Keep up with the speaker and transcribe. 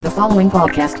following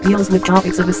podcast deals with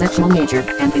topics of a sexual nature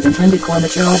and is intended for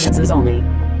mature audiences only.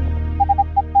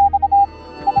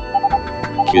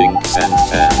 Kinks and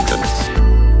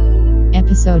Fandoms.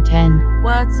 Episode 10.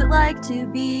 What's it like to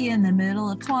be in the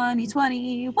middle of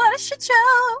 2020? What a shit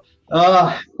show!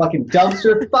 Fucking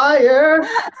dumpster fire!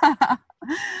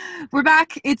 We're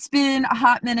back. It's been a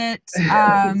hot minute.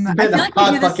 It's been a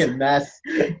hot fucking mess.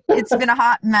 It's been a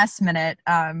hot mess minute.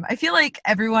 I feel like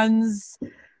everyone's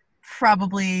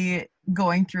probably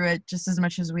going through it just as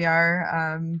much as we are.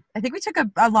 I think we took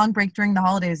a long break during the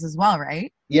holidays as well,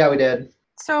 right? Yeah, we did.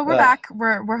 So we're back.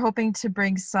 We're hoping to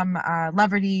bring some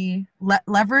levity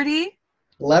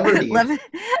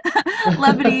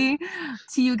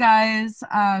to you guys.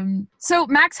 So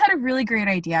Max had a really great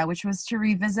idea, which was to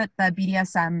revisit the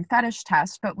BDSM fetish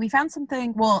test, but we found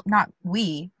something,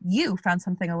 you found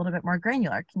something a little bit more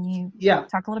granular. Can you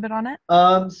talk a little bit on it?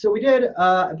 So we did,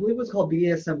 I believe it was called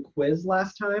BDSM quiz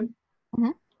last time.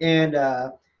 Mm-hmm. And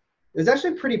it was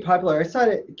actually pretty popular. I saw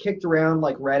it kicked around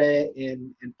like Reddit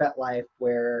and FetLife,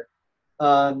 where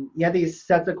you had these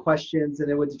sets of questions and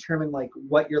it would determine like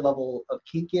what your level of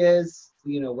kink is,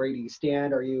 where do you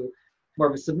stand? Are you more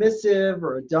of a submissive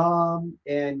or a dom?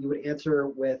 And you would answer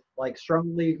with like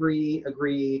strongly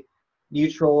agree,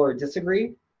 neutral, or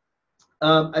disagree.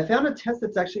 I found a test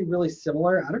that's actually really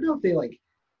similar. I don't know if they like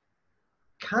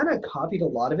kind of copied a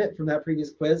lot of it from that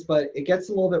previous quiz, but it gets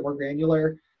a little bit more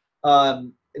granular.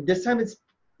 This time it's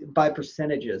by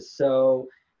percentages. So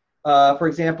for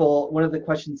example, one of the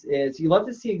questions is, you love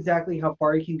to see exactly how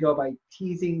far you can go by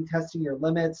teasing, testing your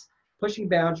limits, pushing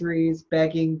boundaries,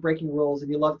 begging, breaking rules,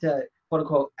 and you love to, quote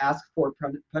unquote, ask for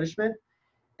punishment.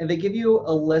 And they give you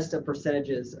a list of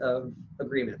percentages of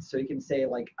agreements. So you can say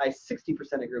like, I 60%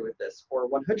 agree with this, or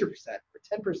 100%, or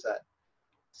 10%.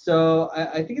 So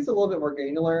I think it's a little bit more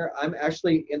granular. I'm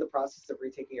actually in the process of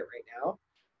retaking it right now.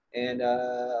 And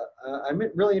I'm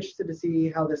really interested to see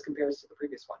how this compares to the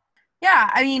previous one.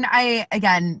 Yeah, I mean,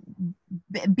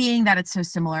 being that it's so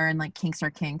similar and like kinks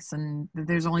are kinks and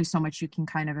there's only so much you can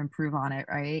kind of improve on it,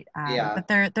 right? But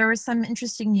there were some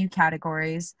interesting new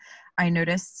categories I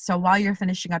noticed. So while you're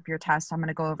finishing up your test, I'm going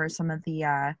to go over some of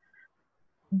the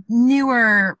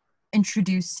newer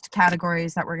introduced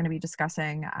categories that we're going to be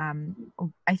discussing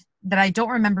that I don't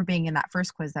remember being in that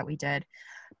first quiz that we did.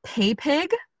 Pay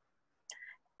pig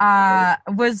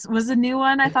was a new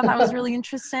one. I thought that was really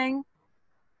interesting.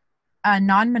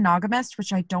 Non-monogamist,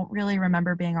 which I don't really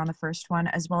remember being on the first one,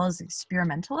 as well as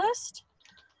experimentalist.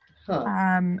 Huh.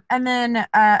 And then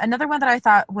another one that I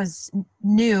thought was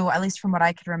new, at least from what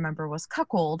I could remember, was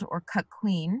cuckold or cuck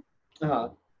queen. Uh-huh.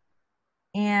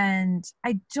 And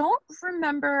I don't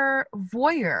remember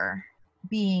voyeur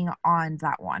being on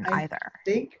that one either.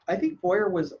 I think voyeur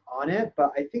was on it,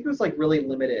 but I think it was like really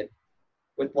limited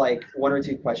with like one or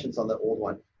two questions on the old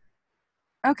one.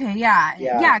 Okay,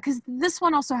 yeah, because this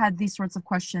one also had these sorts of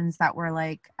questions that were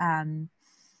like,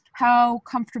 how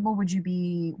comfortable would you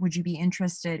be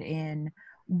interested in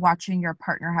watching your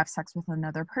partner have sex with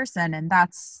another person? And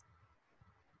that's,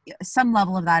 some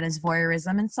level of that is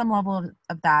voyeurism, and some level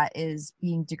of that is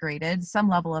being degraded. Some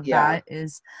level of that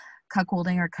is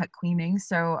cuckolding or cuck queening.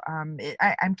 So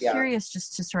I'm curious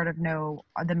just to sort of know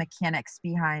the mechanics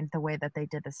behind the way that they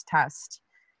did this test.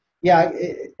 Yeah,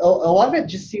 a lot of it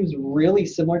just seems really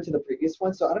similar to the previous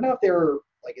one. So I don't know if they were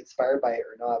like inspired by it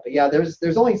or not. But yeah,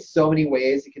 there's only so many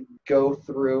ways you can go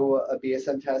through a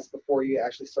BSM test before you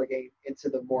actually start getting into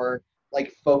the more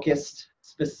like focused,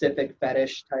 specific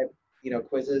fetish type,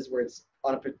 quizzes where it's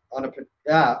on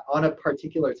a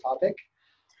particular topic.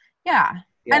 Yeah.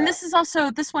 And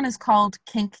this one is called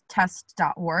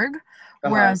kinktest.org,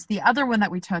 whereas the other one that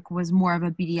we took was more of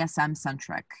a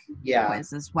BDSM-centric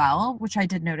quiz as well, which I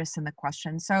did notice in the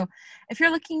question. So if you're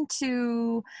looking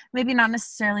to maybe not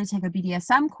necessarily take a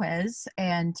BDSM quiz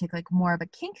and take like more of a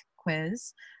kink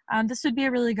quiz, this would be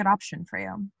a really good option for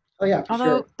you. Oh, yeah, for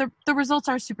Although sure. the results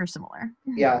are super similar.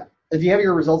 Yeah. Do you have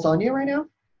your results on you right now?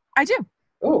 I do.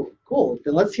 Oh, cool.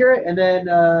 Then let's hear it. And then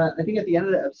I think at the end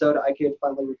of the episode, I could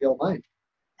finally reveal mine.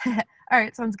 All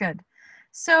right, sounds good.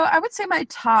 So I would say my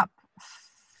top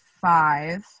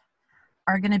 5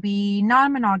 are going to be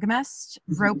non-monogamist,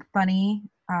 rope bunny,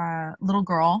 little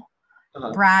girl,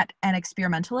 brat, and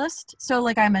experimentalist. So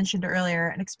like I mentioned earlier,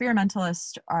 an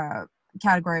experimentalist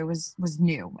category was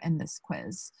new in this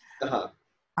quiz.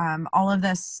 All of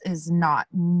this is not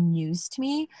news to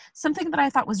me. Something that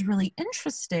I thought was really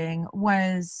interesting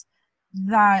was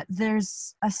that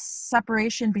there's a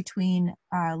separation between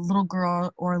a little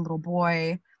girl or a little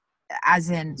boy, as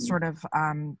in sort of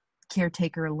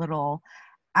caretaker little,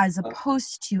 as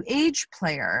opposed to age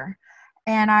player.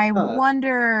 And I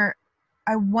wonder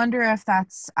I wonder if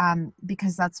that's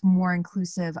because that's more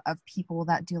inclusive of people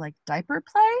that do like diaper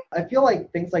play. I feel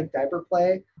like things like diaper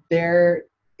play,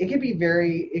 it could be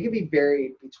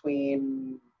varied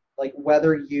between like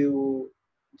whether you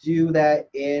do that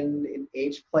in an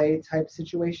age play type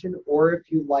situation or if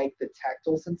you like the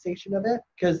tactile sensation of it.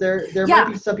 Because there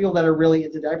might be some people that are really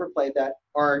into diaper play that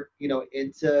aren't,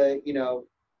 into,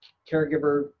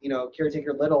 caregiver,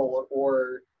 caretaker little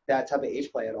or that type of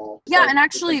age play at all. Yeah, and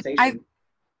actually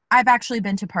I've actually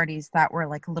been to parties that were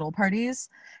like little parties,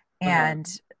 and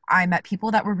I met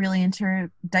people that were really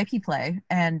into diaper play,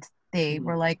 and they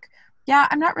were like, yeah,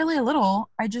 I'm not really a little,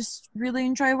 I just really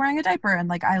enjoy wearing a diaper, and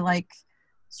like I like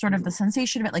sort of the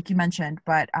sensation of it, like you mentioned,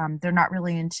 but they're not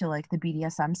really into like the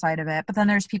BDSM side of it. But then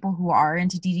there's people who are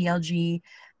into DDLG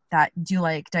that do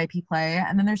like diaper play,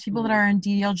 and then there's people that are in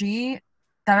DDLG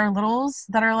that are littles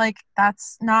that are like,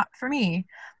 that's not for me,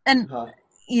 and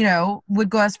would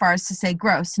go as far as to say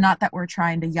gross. Not that we're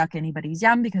trying to yuck anybody's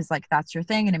yum, because like that's your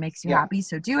thing and it makes you happy,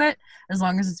 so do it as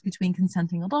long as it's between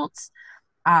consenting adults.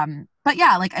 But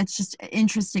yeah, like it's just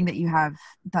interesting that you have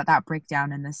that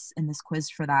breakdown in this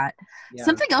quiz for that.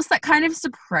 Something else that kind of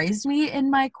surprised me in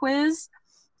my quiz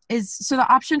is, so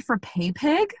the option for pay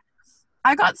pig,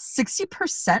 I got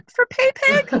 60% for pay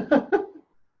pig.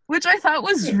 Which I thought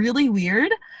was really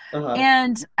weird.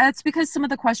 And it's because some of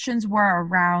the questions were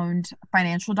around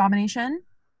financial domination.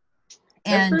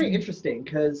 That's very interesting,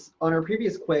 because on our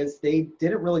previous quiz, they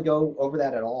didn't really go over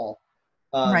that at all.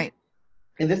 Right.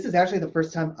 And this is actually the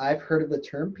first time I've heard of the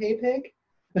term pay pig.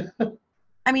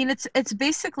 I mean, it's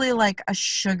basically like a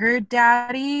sugar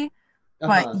daddy,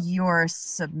 but you're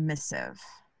submissive.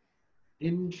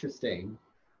 Interesting.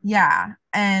 Yeah.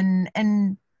 And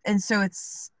so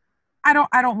it's, I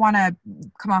don't want to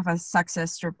come off as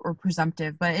sexist or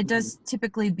presumptive, but it does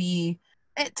typically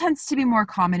it tends to be more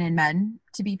common in men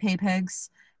to be pay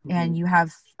pigs, and you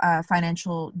have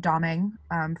financial doming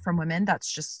from women.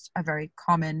 That's just a very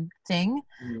common thing.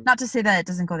 Not to say that it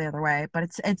doesn't go the other way, but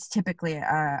it's typically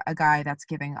a guy that's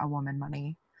giving a woman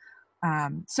money.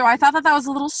 So I thought that was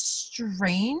a little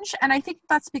strange, and I think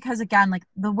that's because, again, like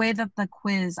the way that the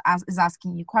quiz is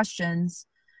asking you questions,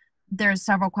 there's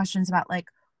several questions about like,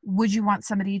 would you want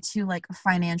somebody to like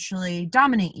financially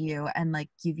dominate you and like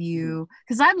give you,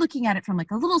 because I'm looking at it from like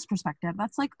a little's perspective.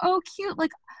 That's like, oh, cute. Like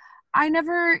I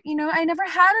never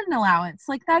had an allowance.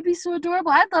 Like that'd be so adorable.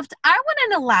 I want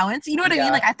an allowance. You know what I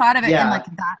mean? Like I thought of it in like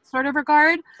that sort of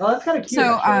regard. Oh, that's kind of cute.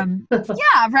 So,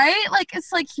 yeah, right? Like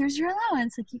it's like, here's your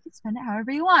allowance. Like you can spend it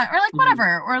however you want, or like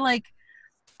whatever, or like,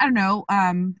 I don't know.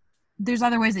 There's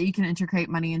other ways that you can integrate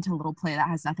money into a little play that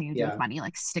has nothing to do with money,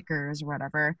 like stickers or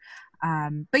whatever.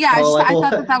 But yeah, I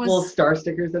thought that was little star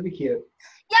stickers. That'd be cute.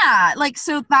 Yeah, like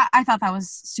so that I thought that was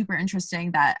super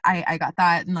interesting that I got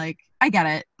that, and like I get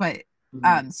it, but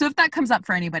so if that comes up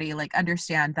for anybody, like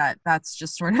understand that that's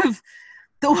just sort of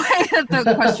the way that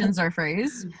the questions are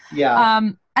phrased. Yeah.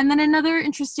 And then another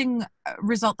interesting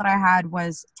result that I had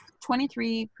was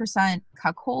 23%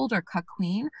 cuckold or cuck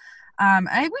queen.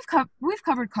 We've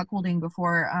covered cuckolding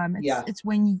before. It's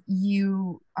when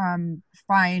you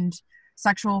find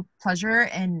sexual pleasure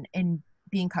in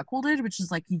being cuckolded, which is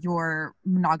like your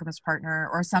monogamous partner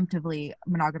or assumptively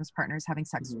monogamous partners having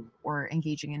sex or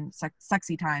engaging in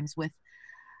sexy times with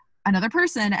another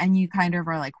person, and you kind of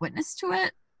are like witness to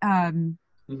it.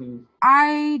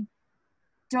 I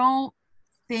don't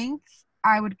think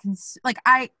I would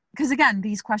because again,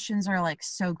 these questions are like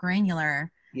so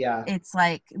granular. Yeah. It's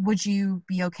like, would you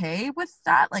be okay with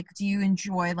that? Like, do you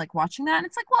enjoy like watching that? And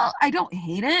it's like, well, I don't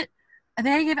hate it. I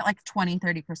think I gave it like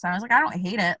 20-30%. I was like, I don't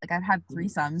hate it. Like I've had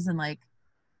threesomes, and like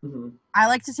I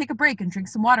like to take a break and drink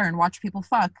some water and watch people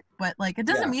fuck. But like it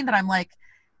doesn't mean that I'm like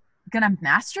gonna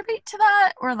masturbate to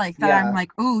that, or like that I'm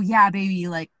like, oh yeah, baby,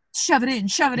 like shove it in.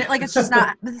 Like it's just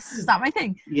not, this is not my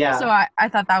thing. Yeah. So I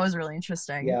thought that was really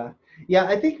interesting. Yeah,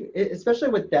 I think especially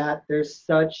with that, there's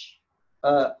such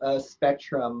a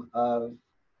spectrum of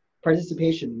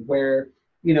participation where,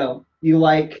 you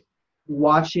like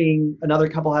watching another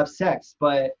couple have sex,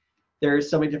 but there's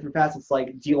so many different facets.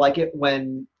 Like, do you like it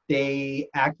when they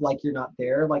act like you're not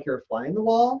there, like you're a fly in the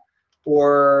wall,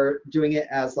 or doing it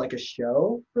as like a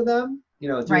show for them,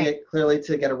 doing it clearly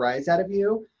to get a rise out of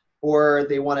you, or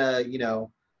they want to,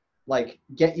 like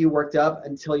get you worked up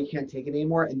until you can't take it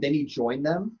anymore and then you join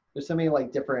them. There's so many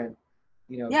like different,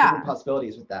 different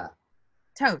possibilities with that.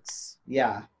 Totes.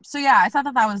 Yeah. So yeah, I thought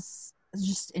that was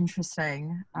just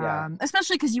interesting.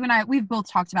 Especially because you and I, we've both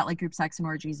talked about like group sex and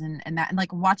orgies and that, and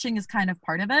like watching is kind of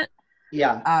part of it.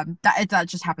 Yeah. That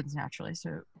just happens naturally.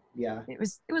 So yeah, it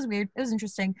was weird. It was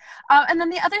interesting. And then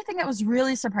the other thing that was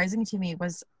really surprising to me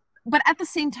was, but at the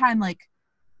same time, like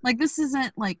Like, this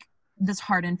isn't like this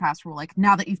hard and fast rule. Like,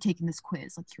 now that you've taken this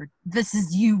quiz, like this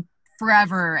is you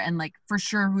forever and like for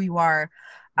sure who you are.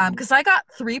 Because I got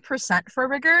 3% for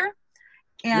rigor,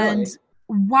 and Really?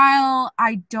 while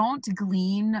I don't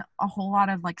glean a whole lot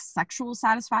of like sexual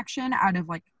satisfaction out of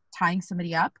like tying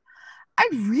somebody up, I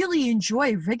really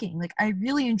enjoy rigging. Like, I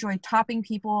really enjoy topping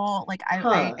people. Like,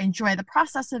 I enjoy the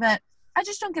process of it. I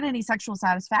just don't get any sexual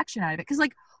satisfaction out of it. Because,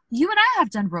 like, you and I have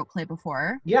done rope play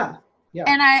before. Yeah. Yeah.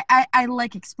 And I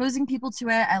like exposing people to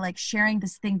it. I like sharing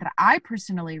this thing that I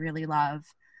personally really love.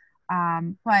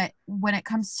 But when it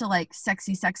comes to, like,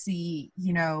 sexy,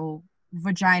 you know,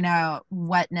 vagina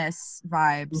wetness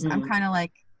vibes, I'm kind of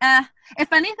like,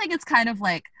 If anything, it's kind of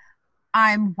like,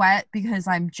 I'm wet because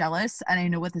I'm jealous and I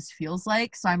know what this feels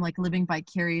like. So I'm like living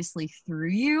vicariously through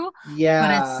you. Yeah.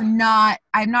 But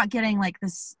I'm not getting like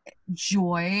this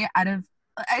joy out of,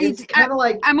 it's kind of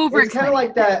like, I'm over it's kind of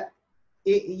like that.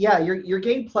 You're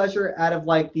getting pleasure out of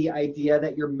like the idea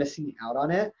that you're missing out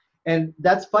on it. And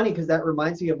that's funny because that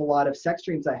reminds me of a lot of sex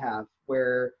dreams I have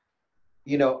where,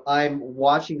 you know, I'm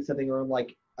watching something or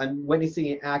I'm witnessing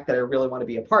an act that I really want to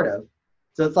be a part of.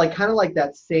 So it's like kind of like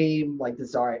that same like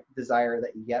desire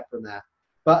that you get from that.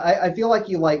 But I feel like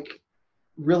you like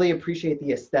really appreciate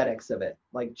the aesthetics of it.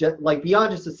 Like just like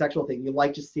beyond just a sexual thing, you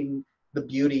like just seeing the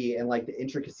beauty and like the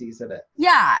intricacies of it.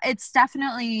 Yeah, it's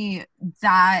definitely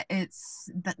that. It's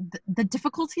the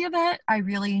difficulty of it. I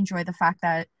really enjoy the fact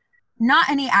that not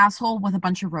any asshole with a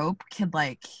bunch of rope could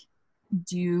like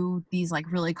do these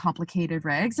like really complicated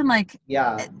rigs, and like,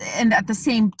 yeah, and at the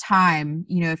same time,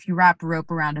 you know, if you wrap rope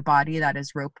around a body, that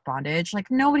is rope bondage. Like,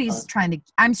 nobody's trying to,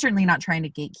 I'm certainly not trying to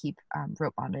gatekeep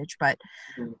rope bondage, but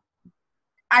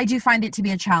I do find it to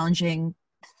be a challenging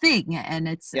thing, and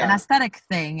it's an aesthetic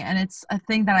thing, and it's a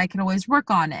thing that I can always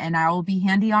work on, and I will be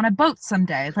handy on a boat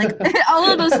someday. Like, all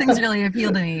of those things really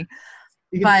appeal to me.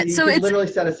 You it's literally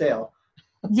set a sail.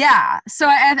 Yeah. So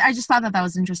I just thought that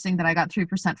was interesting that I got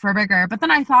 3% for rigor, but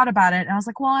then I thought about it and I was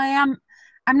like, well, I'm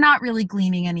not really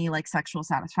gleaning any like sexual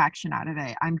satisfaction out of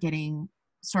it. I'm getting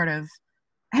sort of,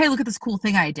 hey, look at this cool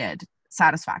thing I did,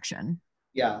 satisfaction.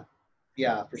 Yeah.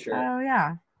 Yeah, for sure. Oh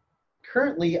yeah.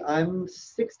 Currently, I'm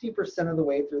 60% of the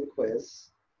way through the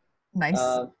quiz. Nice.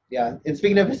 Yeah. And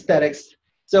speaking of aesthetics,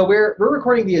 so we're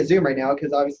recording via Zoom right now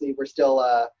because obviously we're still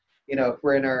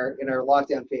we're in our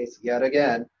lockdown phase yet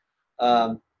again.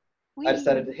 I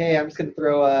decided, hey, I'm just going to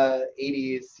throw a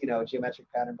 80s, geometric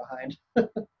pattern behind.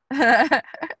 A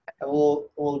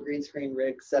little green screen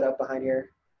rig set up behind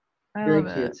here. Very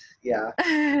cute. Yeah.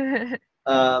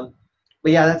 But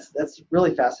yeah, that's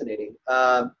really fascinating.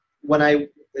 When I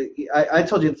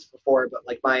told you this before, but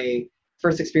like my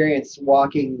first experience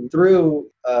walking through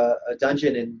a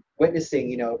dungeon and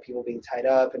witnessing, people being tied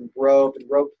up and rope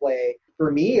play,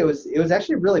 for me, it was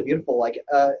actually really beautiful. Like,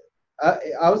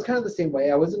 I was kind of the same way.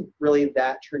 I wasn't really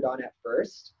that turned on at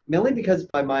first, mainly because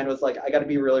my mind was like, I got to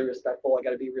be really respectful.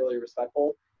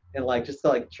 And like, just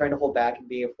like trying to hold back and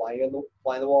being a fly in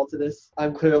the wall to this.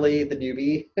 I'm clearly the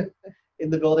newbie in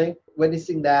the building.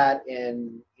 Witnessing that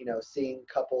and, seeing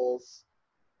couples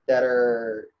that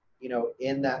are,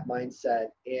 in that mindset,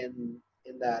 in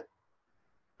that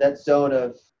zone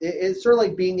of, it's sort of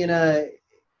like being in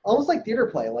almost like theater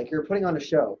play, like you're putting on a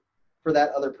show for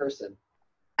that other person.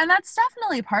 And that's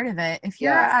definitely part of it. If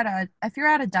you're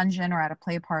at a dungeon or at a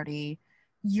play party,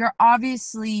 you're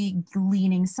obviously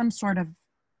gleaning some sort of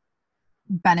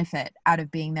benefit out of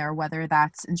being there, whether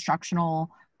that's instructional,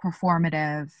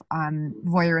 performative,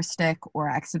 voyeuristic,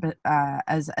 or as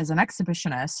an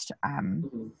exhibitionist,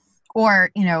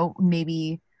 or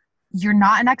maybe you're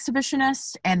not an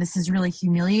exhibitionist and this is really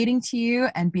humiliating to you,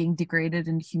 and being degraded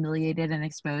and humiliated and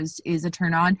exposed is a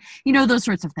turn on. Those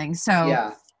sorts of things. So.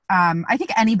 Yeah. I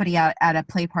think anybody at a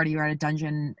play party or at a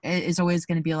dungeon is always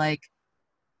going to be like,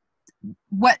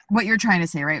 what you're trying to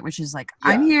say, right? Which is like,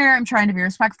 I'm here, I'm trying to be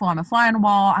respectful, I'm a fly on the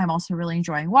wall, I'm also really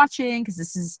enjoying watching because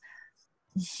this is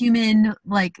human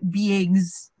like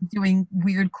beings doing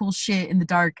weird cool shit in the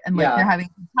dark, and like they're having a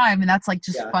good time, and that's like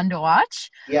just fun to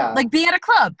watch. Yeah. Like being at a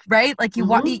club, right? Like you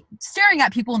staring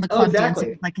at people in the club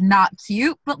dancing, like not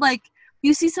cute, but like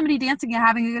you see somebody dancing and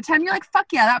having a good time, you're like, fuck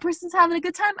yeah, that person's having a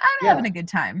good time. I'm having a good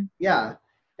time. Yeah.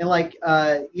 And like,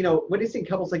 witnessing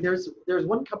couples, like there's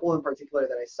one couple in particular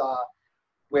that I saw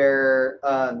where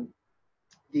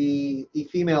the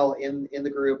female in the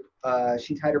group,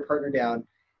 she tied her partner down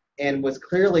and was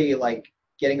clearly like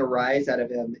getting a rise out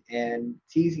of him and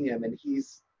teasing him, and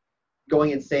he's going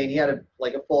insane. He had a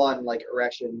full on like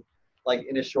erection, like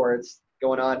in his shorts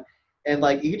going on. And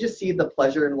like you could just see the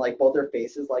pleasure in like both their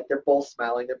faces, like they're both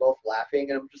smiling, they're both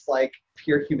laughing, and I'm just like,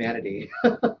 pure humanity.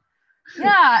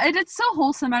 Yeah, and it's so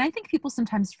wholesome. And I think people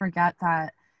sometimes forget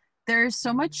that there's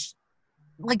so much,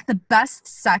 like, the best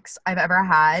sex I've ever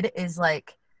had is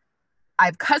like,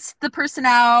 I've cussed the person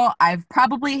out, I've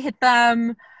probably hit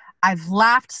them, I've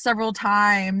laughed several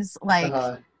times. Like,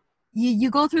 Uh-huh. you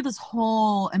go through this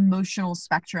whole emotional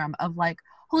spectrum of like,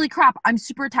 holy crap, I'm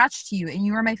super attached to you and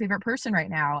you are my favorite person right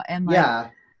now. Yeah.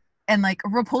 And like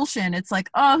repulsion, it's like,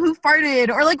 oh, who farted,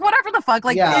 or like whatever the fuck.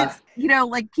 Like, Yeah. it's,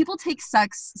 like, people take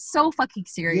sex so fucking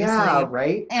Yeah, seriously,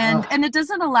 right? and it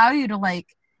doesn't allow you to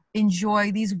like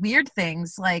enjoy these weird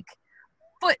things like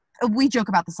foot. We joke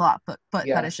about this a lot, foot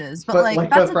Yeah. fetishes, but like Like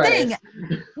that's Foot a thing.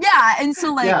 Fridays. Yeah, and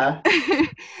so like Yeah.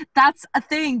 that's a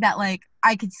thing that like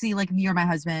I could see like me or my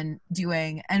husband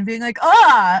doing and being like,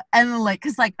 ah, and like,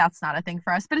 because like that's not a thing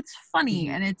for us, but it's funny,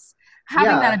 Mhm. and it's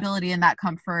having that Yeah. ability and that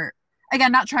comfort.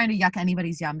 Again, not trying to yuck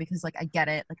anybody's yum, because like I get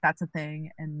it, like that's a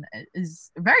thing and it is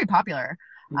very popular,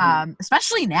 Mhm.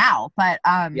 especially now. Yeah.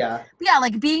 But yeah,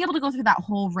 like being able to go through that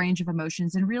whole range of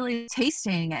emotions and really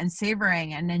tasting and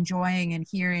savoring and enjoying and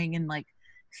hearing and like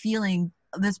feeling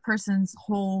this person's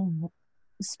whole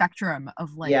spectrum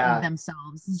of like Yeah.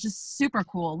 themselves is just super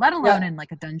cool, let alone Yeah. in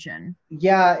like a dungeon.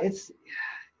 Yeah. It's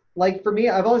like, for me,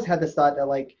 I've always had this thought that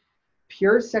like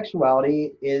pure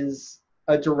sexuality is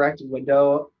a direct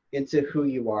window into who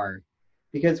you are.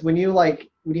 Because when you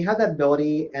have that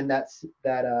ability and that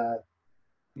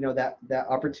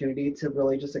opportunity to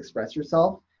really just express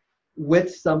yourself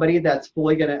with somebody that's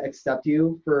fully going to accept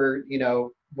you for,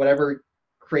 whatever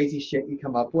crazy shit you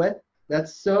come up with,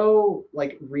 that's so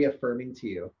like reaffirming to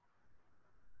you.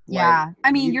 Like Yeah,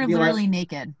 I mean, you you're can be like, literally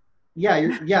naked.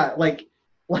 yeah, like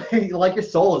your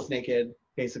soul is naked,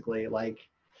 basically. Like,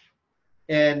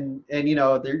 and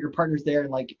your partner's there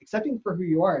and like accepting for who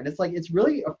you are, and it's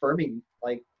really affirming,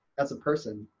 like, as a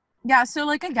person. Yeah, so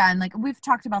like again, like we've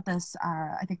talked about this,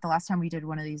 I think the last time we did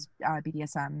one of these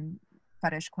BDSM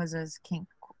fetish quizzes, kink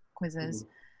quizzes.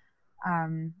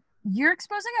 Mhm. You're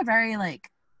exposing a very like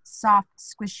soft,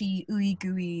 squishy, ooey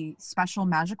gooey, special,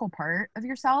 magical part of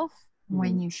yourself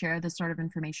when Mhm. you share this sort of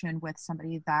information with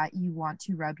somebody that you want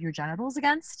to rub your genitals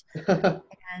against.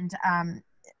 And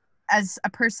as a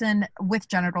person with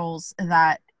genitals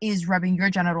that is rubbing your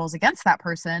genitals against that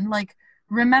person, like,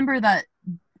 remember that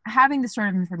having this sort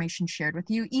of information shared with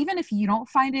you, even if you don't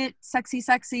find it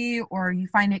sexy, or you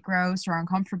find it gross or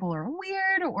uncomfortable or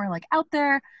weird or like out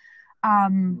there,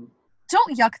 um,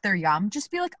 don't yuck their yum.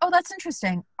 Just be like, oh, that's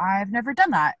interesting. I've never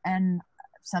done that. And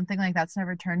something like that's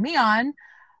never turned me on,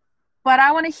 but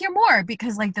I want to hear more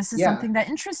because like this is Yeah. something that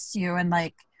interests you, and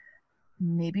like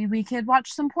maybe we could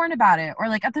watch some porn about it, or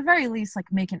like at the very least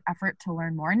like make an effort to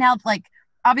learn more. Now, like,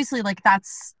 obviously, like,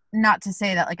 that's not to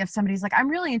say that like if somebody's like, I'm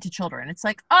really into children, it's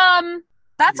like,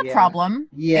 that's a Yeah. problem.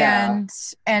 Yeah.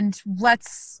 And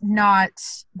let's not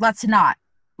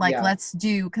like, Yeah. let's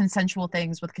do consensual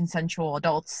things with consensual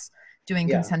adults doing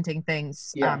Yeah. consenting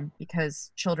things, Yeah.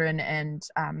 because children and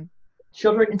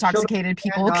Children intoxicated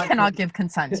people cannot cannot give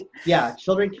consent. yeah,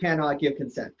 children cannot give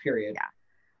consent, period. Yeah.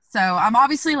 So I'm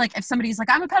obviously like, if somebody's like,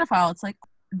 I'm a pedophile, it's like,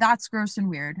 that's gross and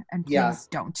weird, and Yeah. please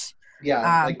don't.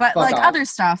 Yeah, like, But fuck like off. other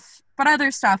stuff,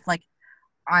 like,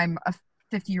 I'm a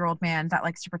 50-year-old man that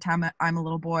likes to pretend that I'm a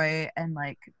little boy and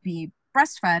like be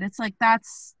breastfed. It's like,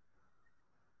 that's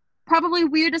probably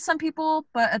weird to some people,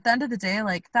 but at the end of the day,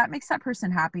 like, that makes that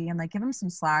person happy, and like give them some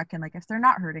slack, and like if they're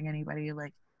not hurting anybody,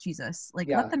 like, Jesus, like,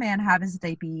 let Yeah. the man have his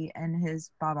diaper and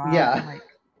his baba, Yeah. and like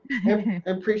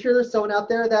I'm pretty sure there's someone out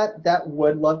there that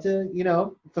would love to,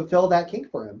 fulfill that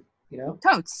kink for him,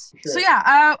 totes. Sure. So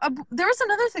yeah, there was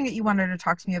another thing that you wanted to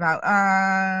talk to me about.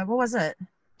 What was it?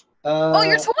 Oh,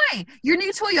 your toy, your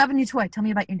new toy. You have a new toy. Tell me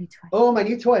about your new toy. Oh, my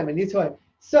new toy.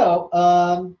 So,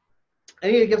 I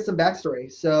need to give some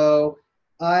backstory. So,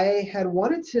 I had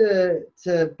wanted to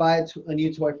buy a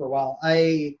new toy for a while.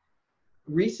 I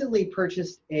recently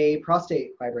purchased a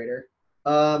prostate vibrator.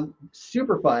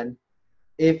 Super fun.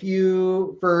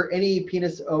 For any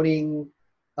penis owning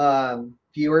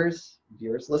listeners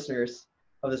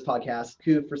of this podcast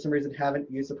who for some reason haven't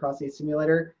used a prostate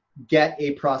stimulator, get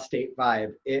a prostate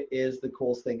vibe. It is the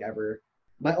coolest thing ever.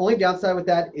 My only downside with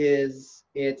that is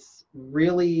it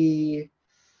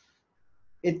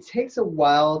takes a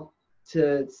while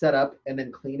to set up and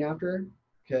then clean after,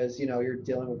 because you're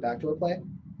dealing with backdoor play.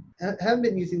 I haven't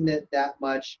been using it that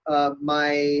much.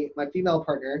 My female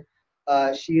partner,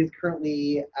 she is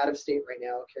currently out of state right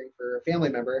now, caring for a family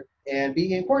member, and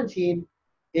being in quarantine,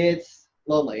 it's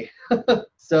lonely.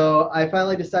 So I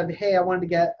finally decided, hey, I wanted to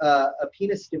get a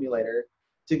penis stimulator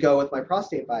to go with my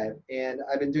prostate vibe, and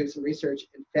I've been doing some research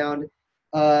and found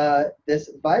this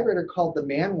vibrator called the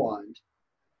Man Wand,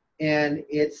 and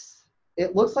it's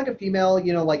it looks like a female,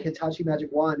 like Hitachi Magic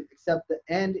Wand, except the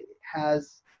end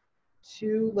has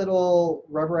two little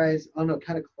rubberized, I don't know,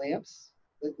 kind of clamps,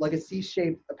 like a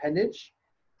C-shaped appendage,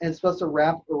 and it's supposed to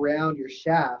wrap around your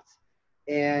shaft,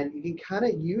 and you can kind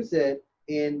of use it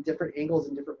in different angles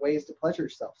and different ways to pleasure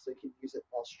yourself. So you can use it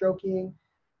while stroking.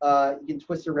 You can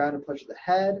twist it around and pleasure the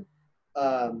head.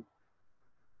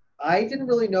 I didn't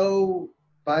really know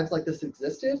vibes like this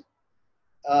existed.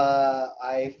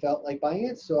 I felt like buying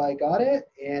it, so I got it,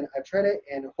 and I've tried it,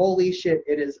 and holy shit,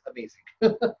 it is amazing.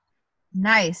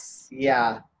 Nice.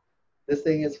 Yeah, this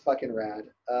thing is fucking rad.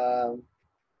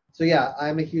 So yeah,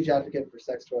 I'm a huge advocate for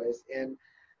sex toys, and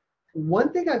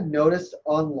one thing I've noticed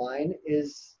online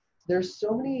is there's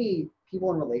so many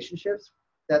people in relationships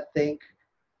that think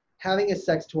having a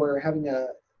sex toy or having a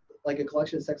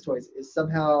collection of sex toys is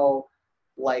somehow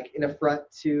like an affront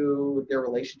to their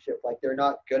relationship, like they're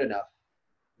not good enough.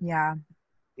 Yeah.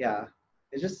 Yeah.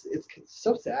 It's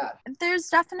so sad. There's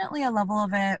definitely a level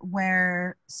of it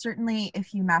where certainly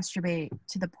if you masturbate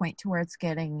to the point to where it's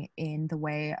getting in the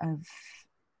way of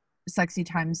sexy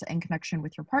times and connection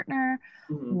with your partner,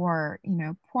 or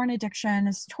porn addiction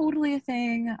is totally a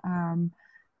thing,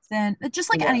 then just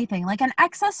like anything, like an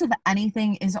excess of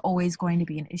anything is always going to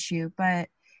be an issue. But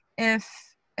if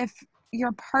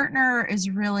your partner is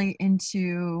really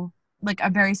into like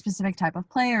a very specific type of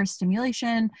play or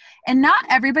stimulation, and not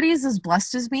everybody is as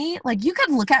blessed as me, like you could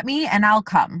look at me and I'll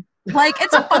come. Like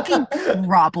it's a fucking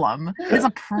problem. It's a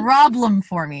problem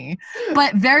for me.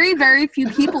 But very, very few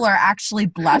people are actually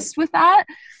blessed with that.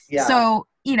 Yeah. So,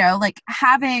 like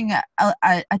having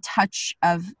a touch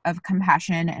of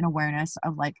compassion and awareness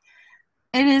of like,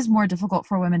 it is more difficult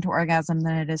for women to orgasm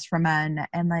than it is for men.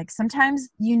 And like sometimes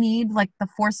you need like the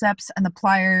forceps and the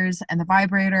pliers and the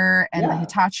vibrator and the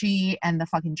Hitachi and the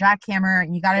fucking jackhammer.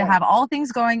 And you got to have all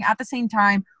things going at the same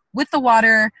time with the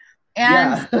water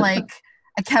and like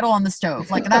a kettle on the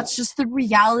stove. Like that's just the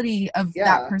reality of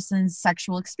that person's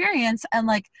sexual experience. And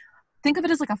like, think of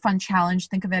it as like a fun challenge.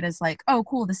 Think of it as like, oh,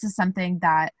 cool, this is something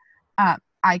that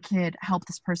I could help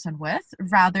this person with,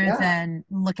 rather than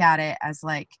look at it as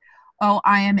like, oh,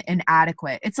 I am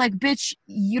inadequate. It's like, bitch,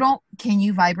 can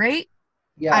you vibrate?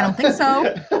 Yeah. I don't think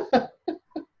so.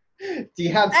 Do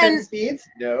you have 10 speeds?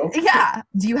 No. Yeah.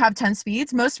 Do you have 10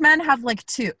 speeds? Most men have like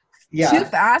 2. Yeah. Too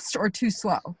fast or too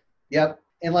slow. Yep.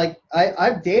 And like,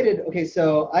 I've dated, okay,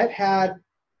 so I've had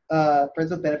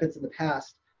friends with benefits in the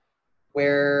past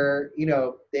where,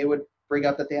 they would bring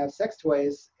up that they have sex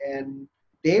toys, and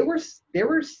they were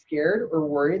scared or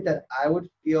worried that I would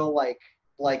feel like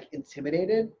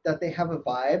intimidated that they have a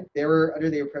vibe. They were under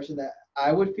the impression that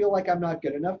I would feel like I'm not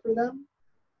good enough for them,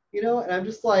 and I'm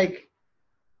just like,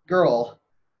 girl,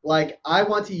 like I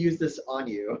want to use this on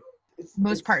you.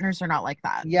 Most partners are not like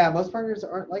that. Yeah, most partners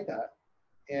aren't like that.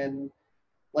 And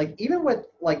like even with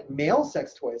like male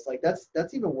sex toys, like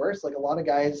that's even worse. Like a lot of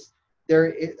guys,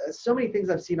 so many things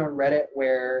I've seen on Reddit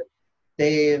where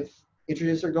they've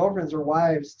introduced their girlfriends or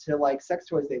wives to like sex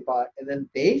toys they bought, and then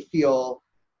they feel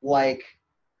like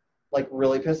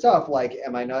really pissed off, like,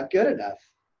 am I not good enough?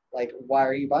 Like, why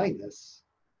are you buying this?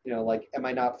 Like, am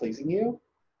I not pleasing you?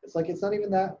 It's like, it's not even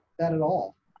that at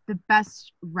all. The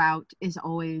best route is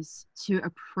always to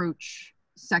approach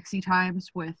sexy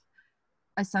times with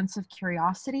a sense of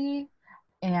curiosity.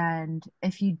 And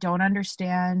if you don't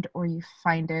understand or you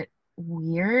find it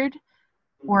weird,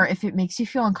 or if it makes you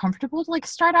feel uncomfortable, like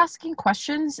start asking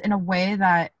questions in a way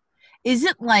that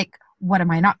isn't like, what,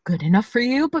 am I not good enough for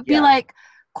you? But be like,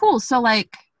 cool, so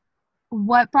like,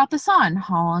 what brought this on?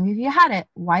 How long have you had it?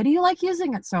 Why do you like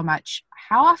using it so much?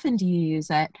 How often do you use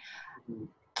it?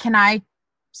 Can I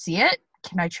see it?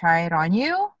 Can I try it on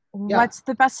you? What's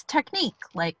the best technique?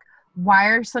 Like, why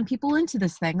are some people into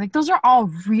this thing? Like, those are all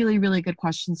really, really good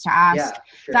questions to ask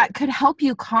that could help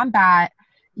you combat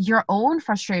your own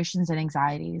frustrations and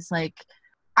anxieties. Like,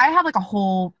 I have like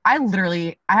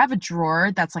I have a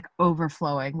drawer that's like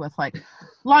overflowing with like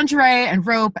lingerie and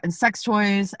rope and sex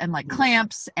toys and like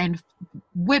clamps and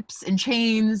whips and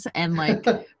chains and like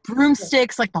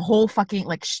broomsticks, like the whole fucking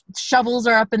like shovels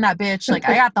are up in that bitch. Like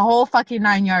I got the whole fucking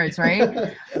 9 yards,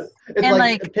 right? It's and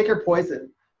like pick your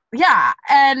poison. Yeah.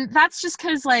 And that's just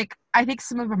because like, I think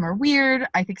some of them are weird.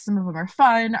 I think some of them are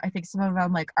fun. I think some of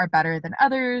them like are better than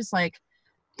others. Like,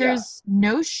 there's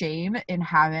no shame in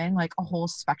having like a whole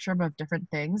spectrum of different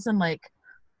things, and like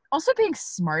also being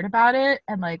smart about it.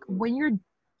 And like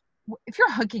if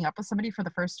you're hooking up with somebody for the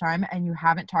first time and you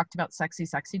haven't talked about sexy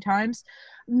times,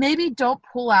 maybe don't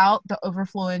pull out the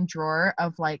overflowing drawer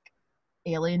of like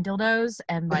alien dildos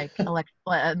and like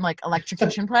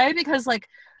electrocution play, because like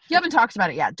You haven't talked about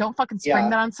it yet. Don't fucking spring Yeah.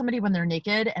 that on somebody when they're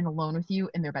naked and alone with you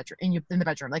in their bedroom, in the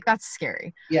bedroom. Like, that's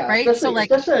scary. Yeah, Right? especially, So, like-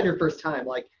 especially on your first time.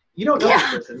 Like, you don't know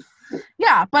Yeah. this person.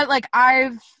 Yeah, but like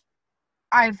I've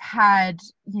had,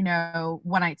 you know,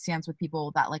 one night stands with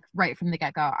people that like right from the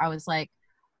get-go, I was like,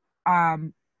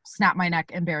 snap my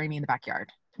neck and bury me in the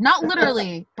backyard. Not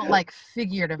literally, but like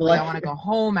figuratively. Like- I want to go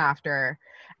home after.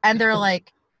 And they're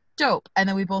like, dope. And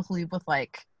then we both leave with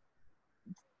like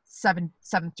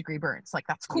seventh degree burns. Like,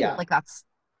 that's cool. Yeah. Like, that's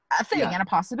a thing Yeah. and a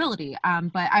possibility.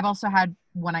 But I've also had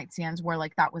one night stands where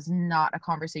like that was not a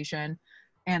conversation,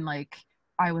 and like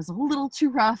I was a little too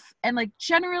rough. And like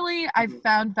generally I've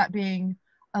found that being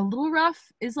a little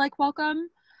rough is like welcome,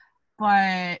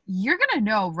 but you're gonna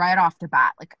know right off the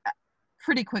bat, like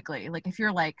pretty quickly. Like if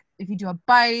you do a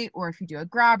bite or if you do a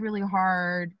grab really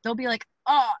hard, they'll be like,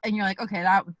 oh, and you're like, okay,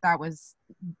 that was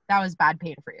bad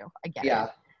pain for you. I get it.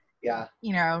 Yeah.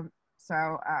 You know,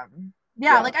 so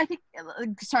Yeah. like I think,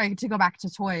 sorry to go back to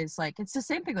toys, like it's the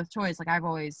same thing with toys. Like I've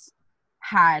always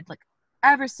had like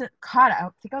ever since I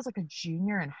think I was like a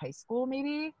junior in high school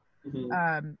maybe.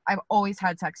 Mhm. I've always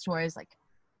had sex toys, like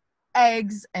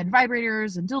eggs and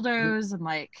vibrators and dildos, and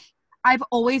like I've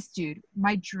always, dude,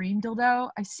 my dream dildo.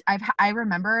 I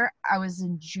remember I was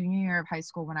in junior year of high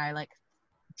school when I like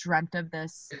dreamt of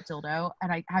this dildo,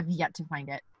 and I have yet to find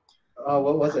it. Oh,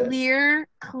 what was it?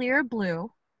 Clear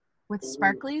blue with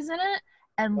sparklies in it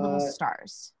and little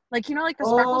stars. Like, you know, like the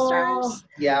sparkle stars?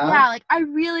 Yeah. Yeah, like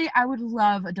I would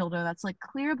love a dildo that's like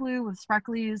clear blue with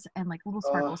sparklies and like little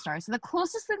sparkle stars. So the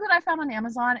closest thing that I found on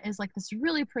Amazon is like this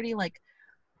really pretty, like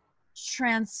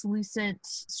translucent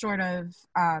sort of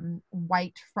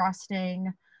white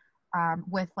frosting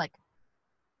with like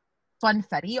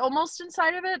funfetti almost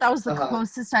inside of it. That was the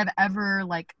closest I've ever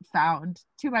like found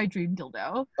to my dream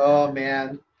dildo. Oh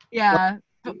man. Yeah.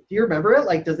 Do you remember it?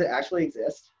 Like, does it actually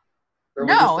exist? Or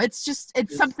No, it's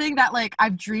something that like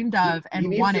I've dreamed of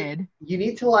and wanted. You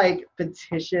need to like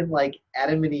petition like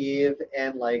Adam and Eve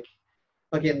and like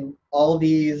fucking all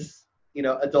these, you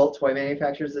know, adult toy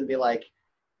manufacturers and be like,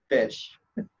 bitch,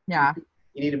 Yeah.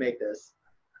 you need to make this.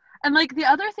 And like the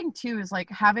other thing too is like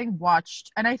having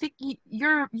watched, and I think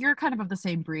you're kind of the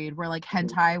same breed where like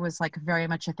hentai was like very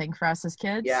much a thing for us as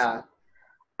kids. Yeah.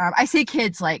 I say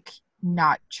kids, like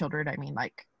not children. I mean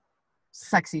like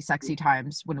sexy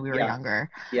times when we were younger.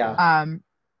 Yeah.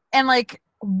 And like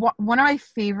one of my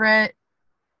favorite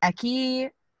eki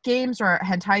games or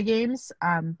hentai games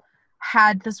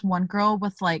had this one girl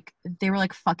with like, they were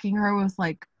like fucking her with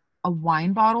like a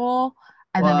wine bottle,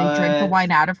 and then they drink the wine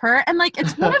out of her. And like,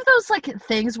 it's one of those like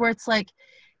things where it's like,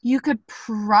 you could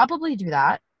probably do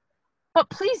that, but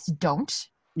please don't.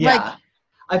 Yeah. Like,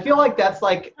 I feel like that's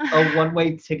like a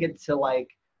one-way ticket to like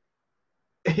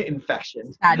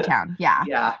infection. Bad town. Yeah.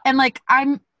 Yeah. And like,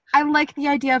 I like the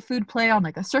idea of food play on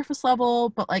like a surface level,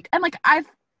 but like, and like I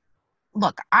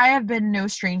have been no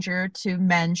stranger to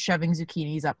men shoving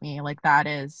zucchinis up me. Like that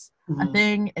is a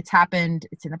thing. It's happened.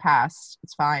 It's in the past.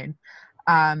 It's fine.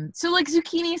 So like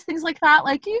zucchinis, things like that,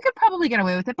 like you could probably get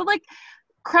away with it, but like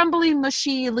crumbly,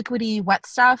 mushy, liquidy, wet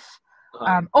stuff.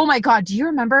 Oh my God. Do you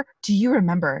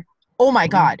remember? Oh my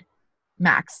God,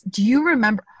 Max, do you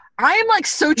remember? I am like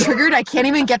so triggered. I can't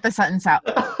even get the sentence out.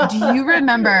 Do you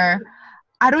remember?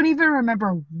 I don't even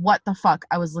remember what the fuck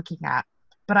I was looking at,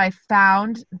 but I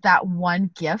found that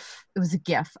one GIF. It was a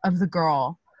GIF of the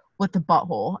girl with the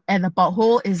butthole, and the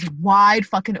butthole is wide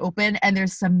fucking open, and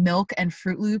there's some milk and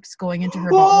Fruit Loops going into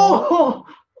her butthole. Oh,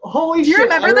 holy Do you shit!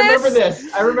 remember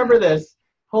I remember this.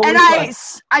 Holy and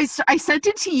fuck. I sent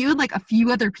it to you and like a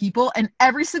few other people, and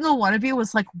every single one of you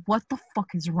was like, what the fuck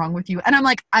is wrong with you? And I'm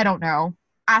like, I don't know.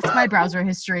 Ask my browser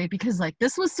history, because like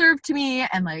this was served to me,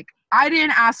 and like I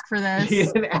didn't ask for this.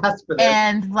 You didn't ask for this.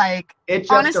 And like it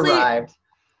just honestly, arrived.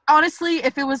 Honestly,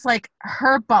 if it was like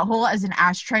her butthole as an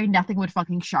ashtray, nothing would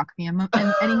fucking shock me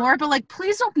anymore. But like,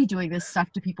 please don't be doing this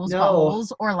stuff to people's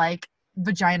buttholes or like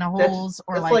vagina holes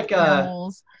or like ear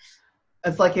holes.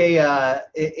 It's like an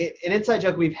inside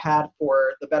joke we've had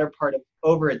for the better part of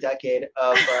over a decade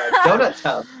of Donut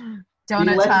Tub.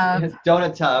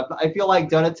 Donut Tub. I feel like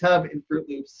Donut Tub and Fruit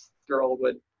Loops girl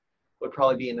would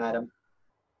probably be an item.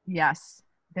 Yes,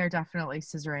 they're definitely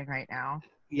scissoring right now.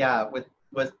 Yeah, with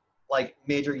like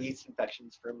major yeast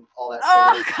infections from all that.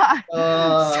 Oh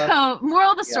God. So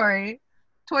moral of the story: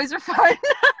 toys are fun.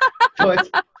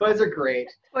 toys are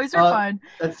great. Toys are fun.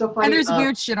 That's so funny. And there's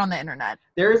weird shit on the internet.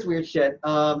 There is weird shit.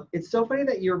 It's so funny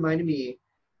that you reminded me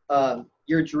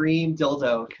your dream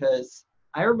dildo, because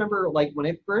I remember like when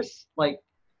I first like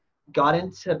got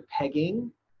into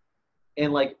pegging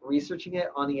and like researching it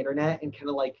on the internet and kind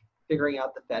of like figuring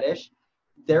out the fetish,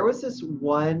 there was this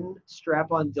one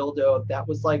strap-on dildo that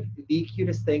was like the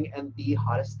cutest thing and the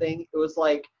hottest thing. It was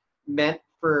like meant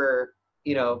for,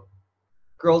 you know,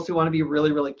 girls who want to be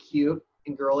really, really cute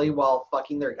and girly while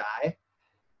fucking their guy.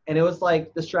 And it was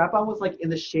like the strap-on was like in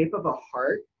the shape of a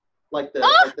heart, like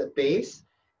the base,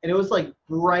 and it was like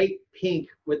bright pink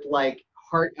with like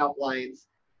heart outlines,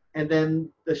 and then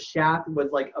the shaft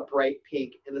was like a bright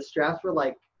pink, and the straps were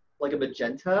like a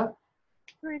magenta.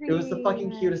 Pretty. It was the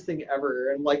fucking cutest thing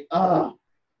ever, and like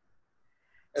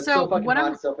it's So so fucking one of-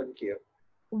 hot, so fucking cute.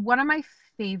 One of my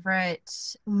favorite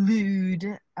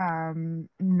lewd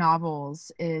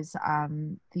novels is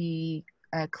the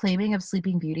Claiming of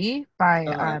Sleeping Beauty by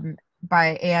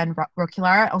Anne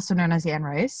Roquelaure, also known as Anne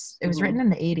Rice. It was written in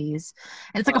the 80s,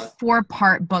 and it's like a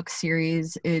 4-part book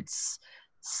series. It's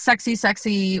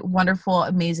sexy, wonderful,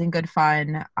 amazing, good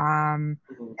fun.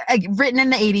 Written in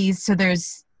the 80s, so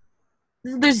there's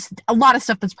a lot of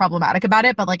stuff that's problematic about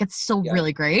it, but like it's still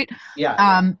really great.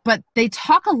 But they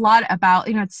talk a lot about,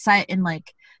 you know, it's set in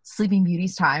like Sleeping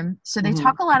Beauty's time, so they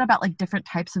talk a lot about like different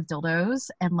types of dildos,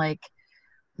 and like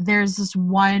there's this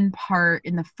one part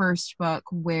in the first book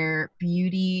where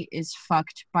Beauty is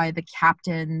fucked by the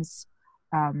captain's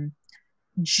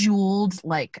jeweled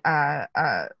like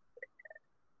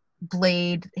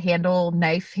blade handle,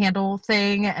 knife handle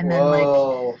thing, and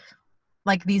then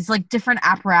like these like different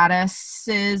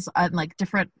apparatuses and like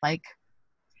different like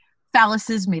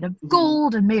phalluses made of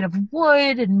gold and made of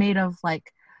wood and made of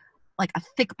like a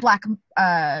thick black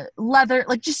leather,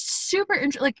 like just super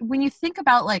like when you think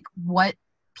about like what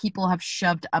people have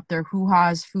shoved up their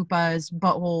hoo-has, fupas,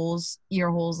 buttholes, ear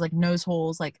holes, like nose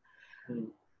holes, like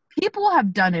people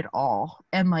have done it all,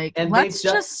 and like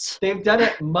they've done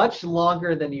it much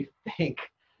longer than you think.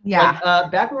 Yeah.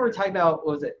 Like, back when we were talking about,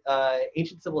 what was it,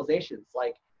 ancient civilizations,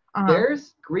 like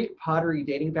there's Greek pottery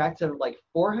dating back to like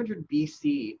 400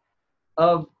 BC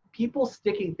of people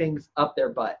sticking things up their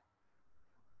butt,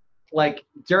 like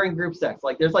during group sex.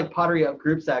 Like there's like pottery of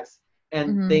group sex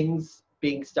and things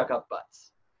being stuck up butts.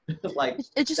 Like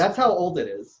that's how old it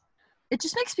is. It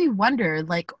just makes me wonder,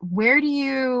 like, where do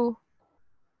you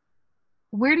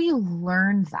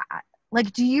learn that?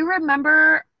 Like, do you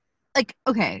remember, like,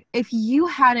 okay, if you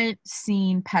hadn't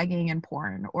seen pegging in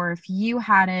porn, or if you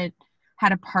hadn't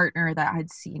had a partner that had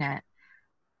seen it,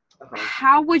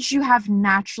 how would you have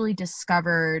naturally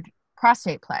discovered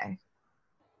prostate play?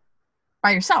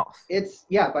 By yourself.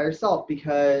 By yourself,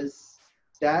 because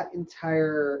that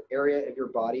entire area of your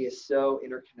body is so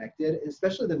interconnected, and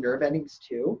especially the nerve endings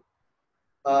too.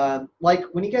 Like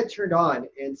when you get turned on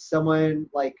and someone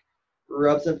like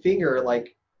rubs a finger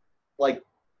like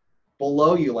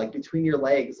below you, like between your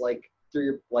legs, like through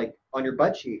your, like on your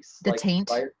butt cheeks. The taint.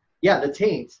 The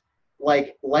taint.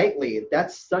 Like lightly.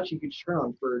 That's such a huge turn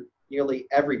on for nearly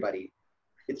everybody.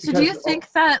 So do you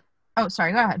think that, oh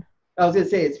sorry, go ahead. I was gonna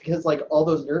say it's because like all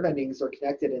those nerve endings are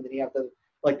connected, and then you have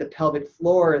the pelvic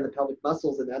floor and the pelvic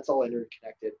muscles, and that's all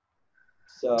interconnected.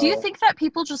 So do you think that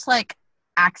people just like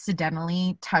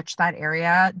accidentally touch that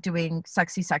area doing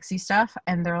sexy stuff,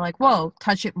 and they're like, whoa,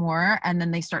 touch it more, and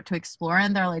then they start to explore,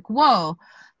 and they're like, whoa,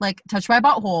 like touch my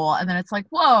butthole, and then it's like,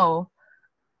 whoa,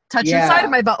 touch inside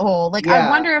of my butthole. Like I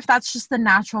wonder if that's just the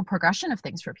natural progression of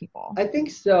things for people. I think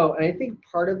so, and I think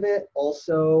part of it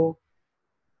also,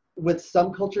 with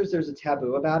some cultures, there's a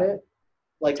taboo about it.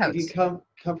 Like if you come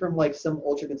from like some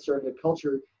ultra conservative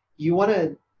culture, you want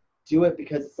to do it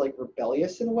because it's like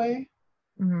rebellious in a way.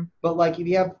 But like if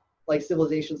you have like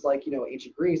civilizations like, you know,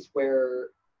 ancient Greece, where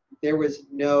there was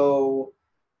no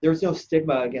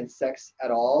stigma against sex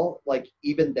at all. Like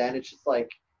even then, it's just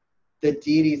like the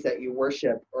deities that you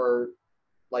worship are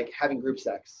like having group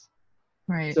sex.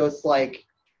 Right. So it's like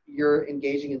you're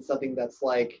engaging in something that's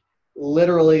like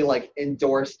literally like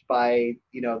endorsed by,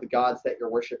 you know, the gods that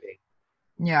you're worshiping.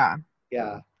 Yeah.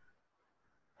 Yeah.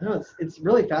 I don't know, it's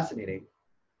really fascinating.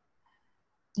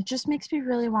 It just makes me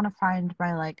really want to find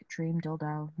my like dream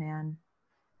dildo, man.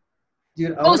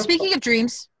 Dude. Speaking of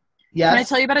dreams. Yes. Can I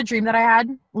tell you about a dream that I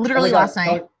had literally last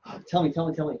night? Tell me.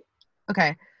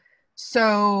 Okay.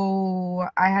 So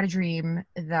I had a dream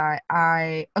that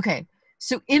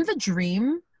so in the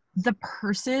dream, the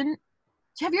person,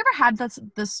 have you ever had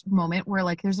this moment where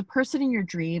like there's a person in your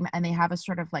dream and they have a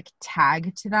sort of like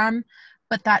tag to them,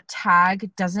 but that tag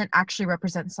doesn't actually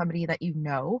represent somebody that you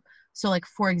know? So like,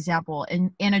 for example,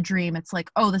 in a dream, it's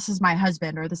like, oh, this is my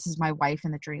husband or this is my wife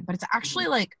in the dream, but it's actually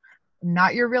like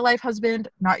not your real life husband,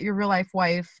 not your real life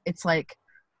wife. It's like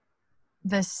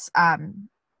this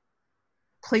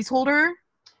placeholder.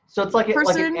 So it's like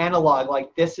an analog,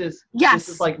 like this is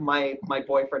like my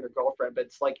boyfriend or girlfriend, but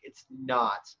it's like it's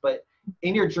not. But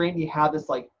in your dream you have this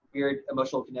like weird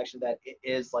emotional connection that it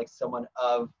is like someone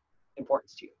of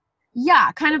importance to you.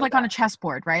 Yeah, kind of like on a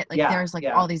chessboard, right? Like Yeah, there's like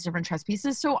yeah. all these different chess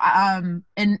pieces. So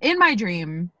in my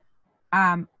dream,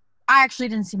 I actually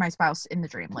didn't see my spouse in the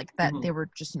dream, like that Mhm. they were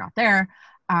just not there.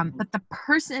 But the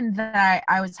person that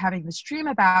I was having this dream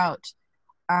about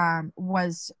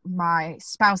was my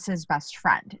spouse's best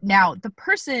friend. Now, the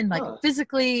person, like Huh.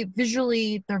 physically,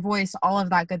 visually, their voice, all of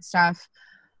that good stuff,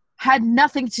 had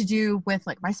nothing to do with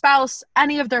like my spouse,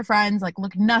 any of their friends, like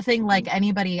looked nothing like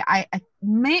anybody. I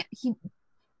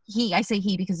say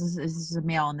he because this is a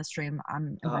male in this dream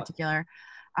in particular.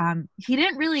 He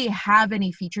didn't really have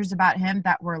any features about him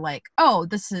that were like, oh,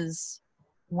 this is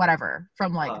whatever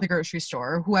from like the grocery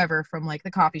store or whoever from like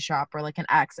the coffee shop or like an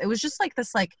ex. It was just like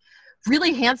this like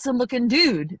really handsome looking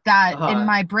dude that in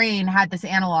my brain had this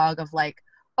analog of like,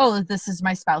 oh, this is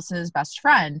my spouse's best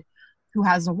friend who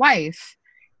has a wife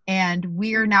and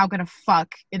we're now gonna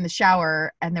fuck in the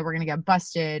shower and then we're gonna get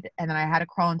busted, and then I had to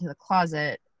crawl into the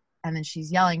closet and then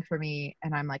she's yelling for me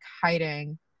and I'm like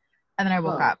hiding and then I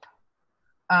woke up.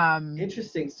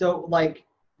 Interesting. So like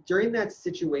during that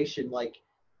situation, like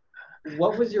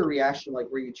what was your reaction? Like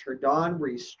were you turned on? Were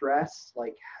you stressed?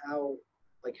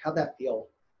 How'd that feel?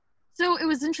 So it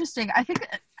was interesting. I think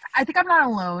I'm not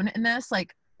alone in this.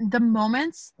 Like the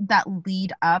moments that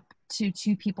lead up to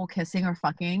two people kissing or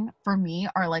fucking for me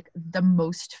are like the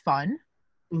most fun.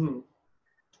 Mm-hmm.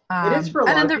 It is for a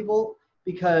lot of people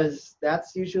because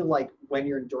that's usually like when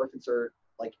your endorphins are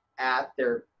like at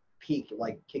their peak,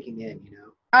 like kicking in, you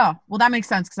know? Oh, well, that makes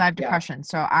sense because I have depression.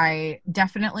 So I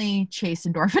definitely chase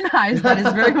endorphin highs. That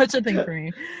is very much a thing for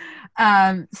me.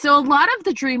 So a lot of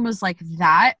the dream was like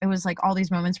that. It was like all these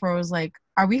moments where I was like,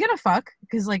 are we going to fuck?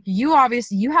 Because like you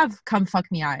have come fuck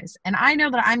me eyes. And I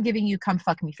know that I'm giving you come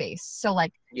fuck me face. So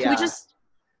like, can we just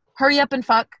hurry up and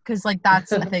fuck? Because like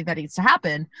that's a thing that needs to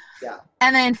happen. Yeah.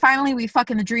 And then finally we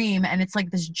fuck in the dream and it's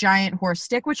like this giant horse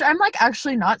stick, which I'm like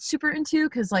actually not super into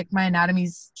because like my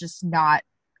anatomy's just not.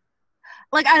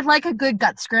 Like, I'd like a good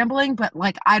gut scrambling, but,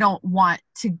 like, I don't want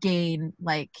to gain,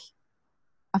 like,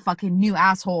 a fucking new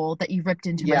asshole that you ripped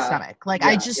into my stomach. Like,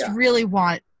 I just really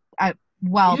want a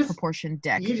well-proportioned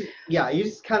dick. You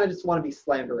just kind of just want to be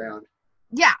slammed around.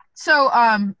 Yeah. So,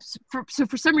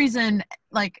 for some reason,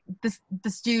 like,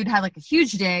 this dude had, like, a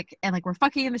huge dick, and, like, we're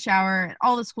fucking in the shower, and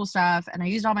all this cool stuff, and I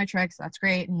used all my tricks. That's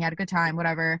great, and he had a good time,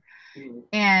 whatever. Mm-hmm.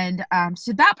 And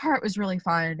so that part was really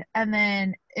fun. And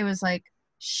then it was, like,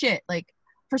 shit, like,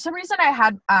 for some reason I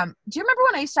had, do you remember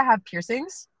when I used to have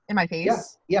piercings in my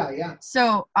face? Yeah.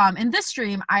 So, in this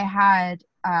dream, I had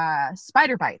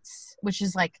spider bites, which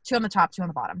is like 2 on the top, 2 on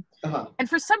the bottom. And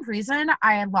for some reason,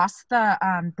 I had lost the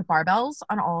barbells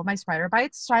on all of my spider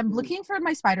bites. So I'm looking for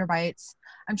my spider bites.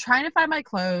 I'm trying to find my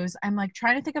clothes. I'm like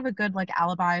trying to think of a good like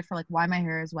alibi for like why my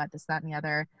hair is wet, this, that, and the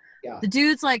other. Yeah. The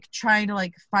dude's like trying to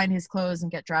like find his clothes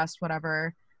and get dressed,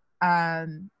 whatever.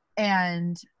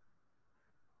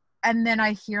 And then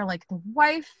I hear like the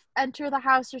wife enter the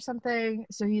house or something.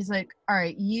 So he's like, all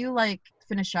right, you like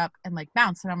finish up and like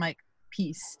bounce. And I'm like,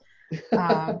 peace.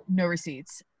 No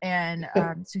receipts. And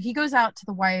so he goes out to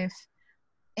the wife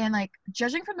and like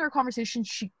judging from their conversation,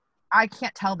 I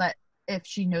can't tell that if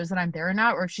she knows that I'm there or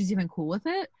not, or if she's even cool with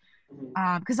it.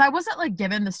 Because I wasn't like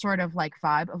given the sort of like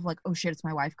vibe of like, oh shit, it's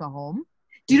my wife, go home.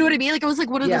 Do you know what I mean? Like, it was like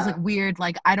one of those like weird,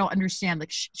 like, I don't understand.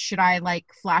 Like, should I like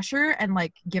flash her and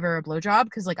like give her a blowjob?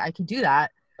 Because like I could do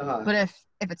that. But if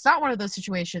it's not one of those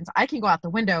situations, I can go out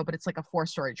the window, but it's like a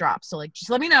 4-story drop. So like,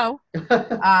 just let me know.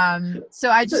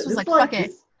 So I just was like, fuck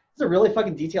it. It's a really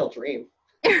fucking detailed dream.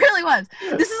 It really was.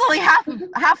 This is only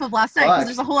half of last night because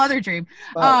there's a whole other dream.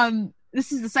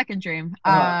 This is the second dream.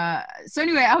 So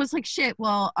anyway, I was like, shit.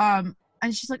 Well,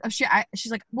 and she's like, oh shit.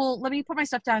 She's like, well, let me put my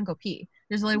stuff down and go pee.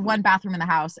 There's only one bathroom in the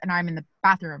house and I'm in the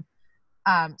bathroom.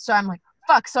 So I'm like,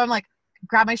 fuck. So I'm like,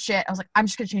 grab my shit. I was like, I'm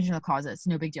just gonna change in the closet. It's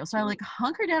no big deal. So I like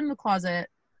hunker down in the closet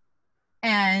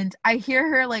and I hear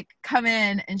her like come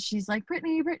in and she's like,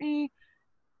 Brittany,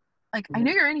 like, I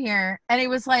know you're in here. And it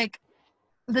was like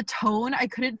the tone, I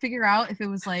couldn't figure out if it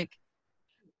was like,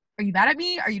 are you mad at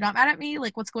me? Are you not mad at me?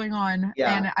 Like, what's going on?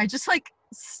 Yeah. And I just like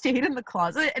stayed in the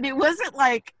closet and it wasn't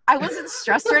like, I wasn't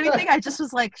stressed or anything. I just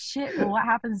was like, shit, well, what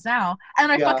happens now?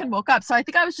 And I fucking woke up. So I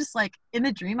think I was just like, in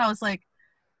the dream, I was like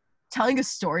telling a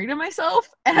story to myself.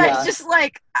 And I just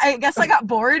like, I guess I got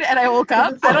bored and I woke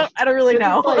up. I don't really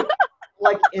know.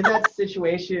 Like in that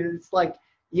situation, it's like,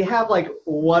 you have like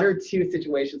 1 or 2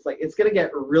 situations. Like it's going to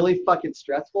get really fucking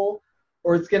stressful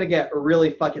or it's going to get a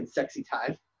really fucking sexy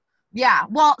time. Yeah,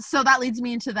 well, so that leads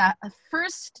me into that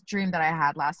first dream that I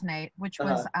had last night, which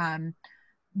was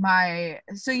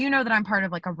so you know that I'm part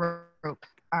of like a rope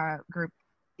group.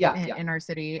 in our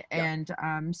city. And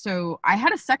so I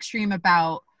had a sex dream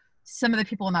about some of the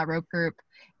people in that rope group.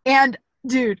 And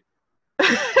dude,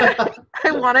 I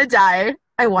want to die.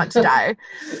 I want to die.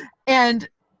 And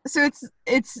so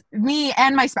it's me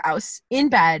and my spouse in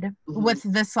bed with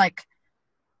this like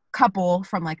couple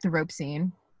from like the rope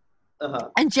scene.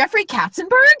 And Jeffrey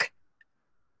Katzenberg.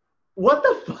 What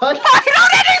the fuck? I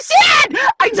don't understand.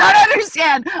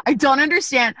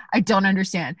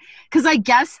 Because I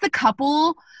guess the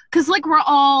couple, because like we're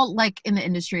all like in the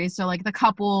industry, so like the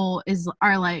couple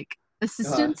are like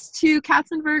assistants to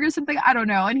Katzenberg or something. I don't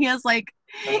know. And he has like,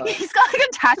 he's got like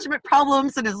attachment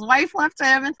problems and his wife left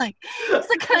him, and like he's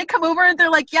like, can I come over? And they're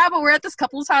like, yeah, but we're at this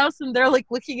couple's house, and they're like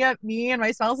looking at me and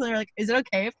my spouse, and they're like, is it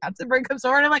okay if Katzenberg comes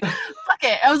over? And I'm like, fuck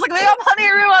it. I was like, we got plenty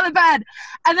of room on the bed.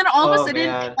 And then all of a sudden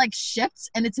it like shifts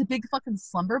and it's a big fucking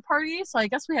slumber party. So I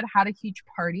guess we had a huge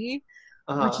party,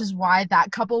 which is why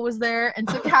that couple was there. And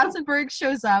so Katzenberg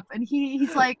shows up, and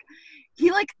he's like, he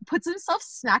like puts himself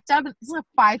smack dab. It's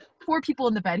like 4 people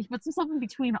in the bed. He puts himself in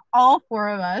between all 4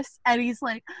 of us, and he's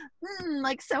like,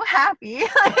 like so happy.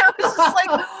 I was just like,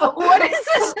 what is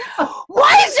this?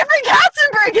 Why is Jeffrey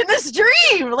Katzenberg in this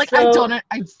dream? Like, I do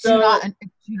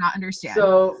not understand.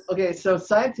 So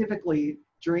scientifically,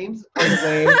 dreams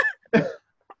are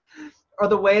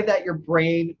the way that your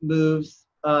brain moves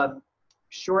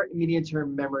short and medium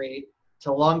term memory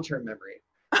to long term memory.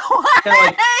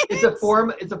 Like, it's a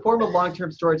form of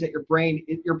long-term storage that your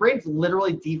brain's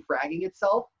literally defragging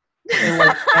itself and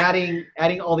like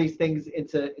adding all these things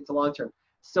into long-term.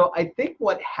 So I think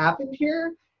what happened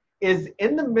here is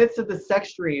in the midst of the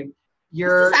sex dream,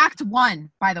 this is Act 1,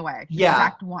 by the way. Yeah. This is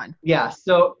Act 1. Yeah.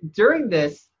 So during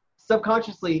this,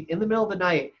 subconsciously, in the middle of the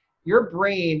night, your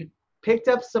brain picked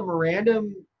up some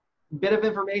random bit of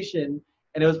information,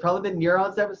 and it was probably the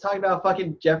neurons that was talking about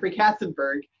fucking Jeffrey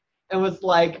Katzenberg, and was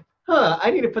like,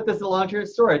 I need to put this in long-term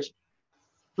storage.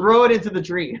 Throw it into the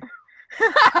dream.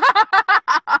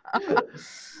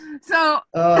 So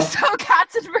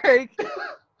Katzenberg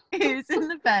is in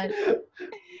the bed.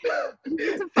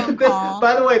 It's a phone call.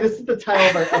 By the way, this is the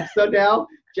title of our episode now.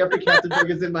 Jeffrey Katzenberg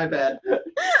is in my bed.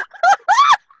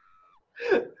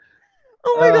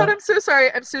 Oh my god, I'm so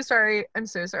sorry.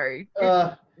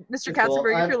 Mr.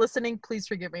 Katzenberg, cool. if you're listening, please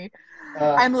forgive me.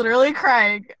 I'm literally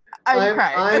crying. I'm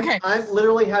crying. Okay. I'm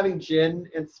literally having gin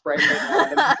and Sprite right now.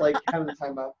 I'm just like having the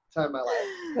time of my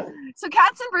life. So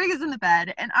Katzenberg is in the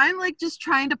bed, and I'm like just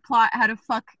trying to plot how to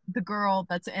fuck the girl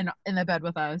that's in the bed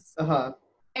with us.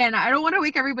 And I don't want to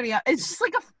wake everybody up. It's just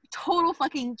like a total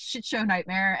fucking shit show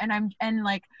nightmare. And I'm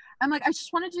like, I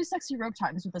just want to do sexy rope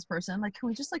times with this person. Like, can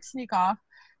we just like sneak off?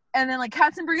 And then like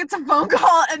Katzenberg gets a phone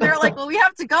call, and they're like, well, we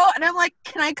have to go. And I'm like,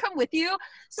 can I come with you?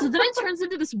 So then it turns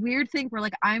into this weird thing where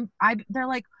like they're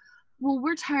like, well,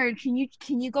 we're tired. Can you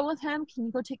go with him? Can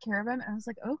you go take care of him? And I was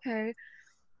like, okay.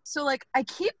 So like I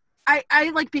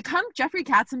like become Jeffrey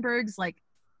Katzenberg's like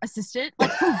assistant,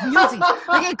 like for realsy.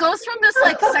 Like it goes from this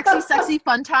like sexy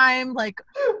fun time, like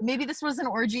maybe this was an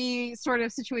orgy sort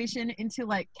of situation, into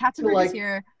like Katzenberg is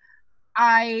here.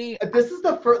 This is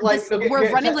the first like we're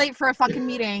running late for a fucking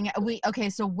meeting.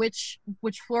 So which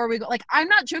floor we go? Like, I'm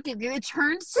not joking. It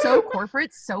turned so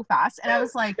corporate so fast, and I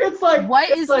was like, what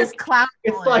is this clown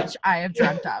college I have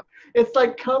dreamt up? It's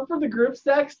like, come for the group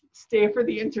sex, stay for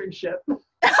the internship.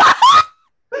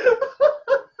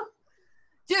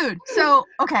 Dude, so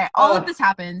okay, all of this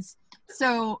happens.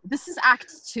 So this is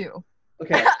Act 2.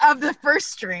 Okay. Of the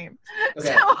first stream.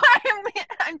 Okay. So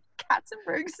I'm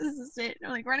Katzenberg's assistant,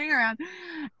 like running around,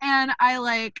 and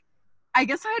I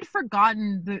guess I had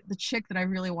forgotten the chick that I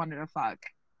really wanted to fuck,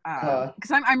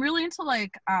 because I'm really into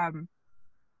like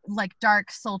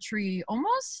dark, sultry,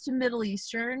 almost Middle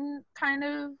Eastern kind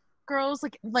of girls,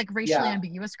 like racially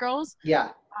ambiguous girls. Yeah.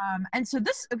 And so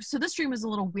this dream was a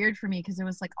little weird for me because it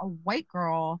was like a white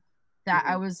girl that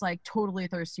I was like totally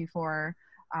thirsty for.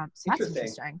 So that's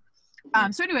interesting.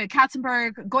 So anyway,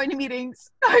 Katzenberg, going to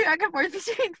meetings, going back and forth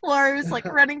between floors, like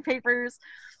running papers.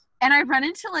 And I run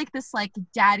into like this like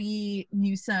Daddy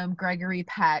Newsom, Gregory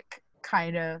Peck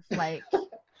kind of like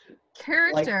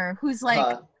character who's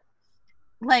like,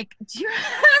 do you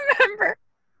remember?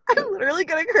 I'm literally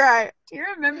gonna cry. Do you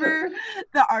remember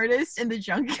the artist in the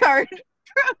junkyard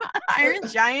from Iron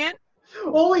Giant?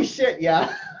 Holy shit,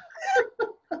 yeah.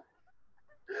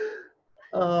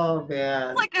 Oh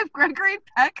man. Like if Gregory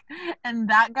Peck and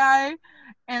that guy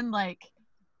and like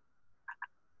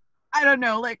I don't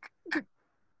know, like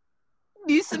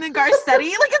Newsom and Garcetti,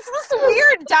 like it's this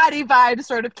weird daddy vibe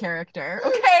sort of character.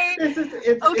 Okay.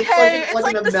 It's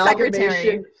like the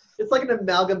secretary. It's like an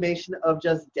amalgamation of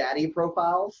just daddy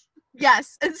profiles.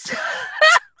 Yes, it's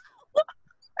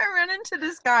I I run into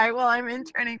this guy while I'm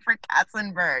interning for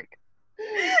Katzenberg.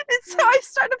 And so I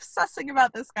start obsessing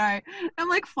about this guy. I'm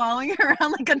like following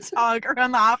around like a dog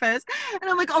around the office. And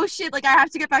I'm like, oh shit, like I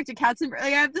have to get back to Katzenberg.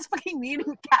 Like I have this fucking meeting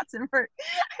in Katzenberg.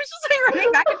 I'm just like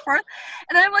running back and forth.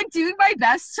 And I'm like doing my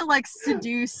best to like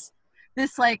seduce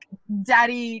this like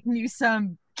Daddy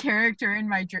Newsome character in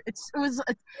my dream. So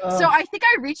I think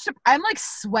I'm like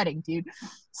sweating, dude.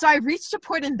 So I reached a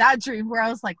point in that dream where I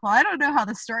was like, well, I don't know how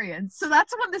the story ends. So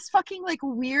that's when this fucking like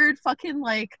weird fucking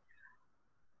like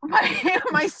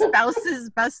my spouse's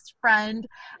best friend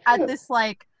at this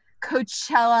like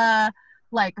Coachella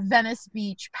like Venice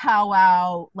Beach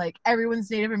powwow, like everyone's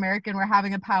Native American, we're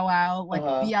having a powwow, like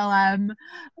BLM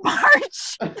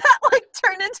march that like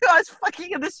turned into us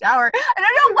fucking in the shower. And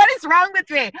I don't know what is wrong with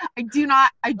me. I do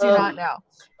not know.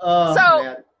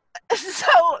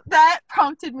 So that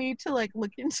prompted me to like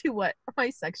look into what my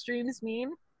sex dreams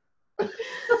mean.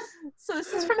 So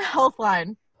this is from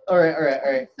Healthline. All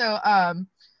right. So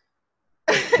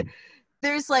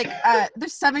there's like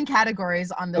there's 7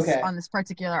 categories on this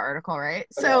particular article, right?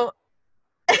 Okay. So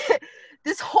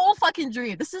this whole fucking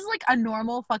dream, this is like a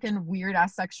normal fucking weird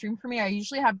ass sex dream for me. I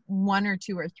usually have 1 or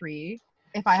 2 or 3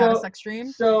 if I have a sex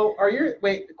dream. So are your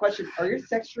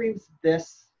sex dreams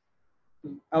this,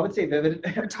 I would say vivid?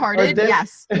 Retarded,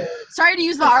 yes. Sorry to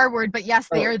use the R word, but yes,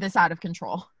 they are this out of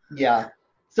control. Yeah.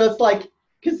 So it's like,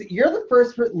 because you're the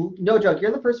first, no joke,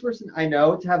 you're the first person I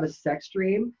know to have a sex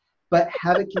dream, but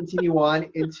have it continue on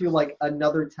into like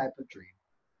another type of dream.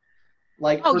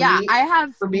 Like, oh yeah, I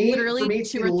have literally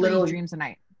 2 or 3 dreams a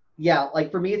night. Yeah,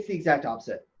 like for me, it's the exact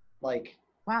opposite. Like,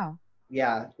 wow.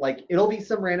 Yeah, like it'll be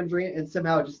some random dream and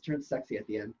somehow it just turns sexy at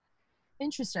the end.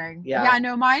 Interesting. Yeah,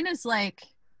 no, mine is like,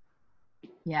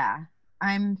 yeah,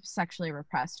 I'm sexually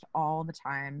repressed all the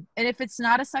time. And if it's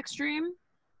not a sex dream,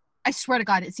 I swear to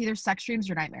God, it's either sex dreams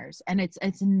or nightmares. And it's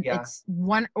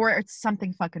one, or it's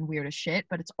something fucking weird as shit,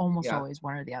 but it's almost always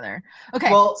one or the other.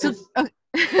 Okay. Well, so I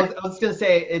was going to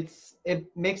say it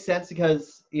makes sense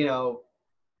because, you know,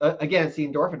 again, it's the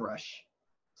endorphin rush.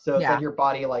 So it's like your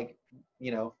body, like,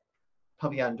 you know,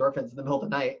 pumping out endorphins in the middle of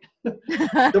the night.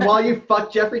 Then while you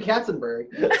fuck Jeffrey Katzenberg.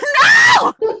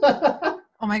 No!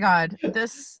 Oh my God.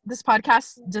 This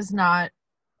podcast does not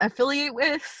affiliate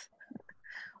with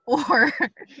or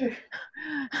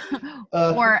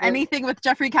anything with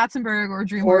Jeffrey Katzenberg or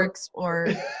DreamWorks or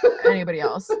anybody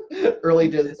else. Early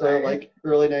Disney, like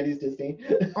early 90s Disney.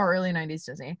 Or early 90s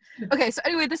Disney. Okay, so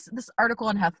anyway, this article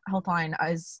on Healthline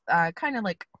is kind of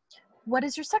like, what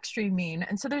does your sex dream mean?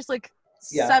 And so there's like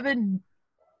 7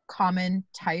 common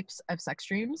types of sex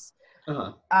dreams.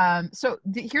 So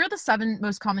here are the 7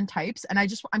 most common types, and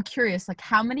I'm curious, like,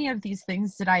 how many of these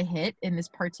things did I hit in this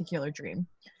particular dream?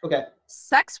 Okay.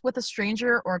 Sex with a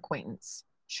stranger or acquaintance.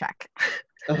 Check.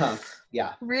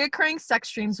 Yeah. Reoccurring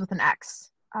sex dreams with an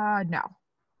ex. No.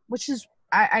 Which is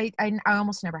I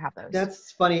almost never have those.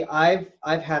 That's funny. I've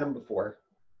had them before,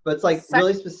 but it's like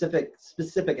really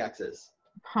specific exes.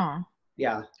 Huh.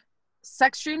 Yeah.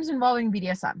 Sex dreams involving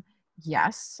BDSM.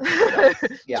 Yes.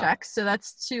 Yeah. Check. So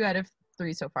that's 2 out of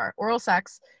 3 so far. Oral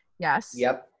sex. Yes.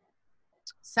 Yep.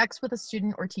 Sex with a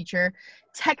student or teacher.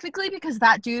 Technically, because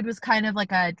that dude was kind of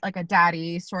like a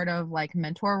daddy sort of like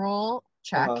mentor role.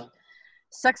 Check.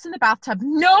 Sex in the bathtub.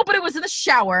 No, but it was in the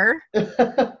shower.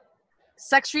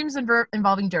 Sex dreams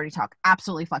involving dirty talk.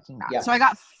 Absolutely fucking not. Yeah. So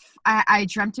I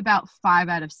dreamt about 5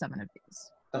 out of 7 of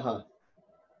these.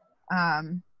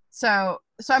 So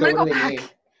I'm gonna go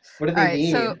back. What do they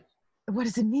mean? So what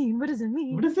does it mean? What does it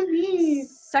mean? What does it mean?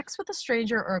 Sex with a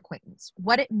stranger or acquaintance.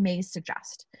 What it may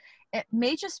suggest. It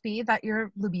may just be that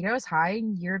your libido is high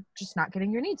and you're just not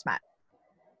getting your needs met.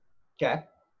 Okay.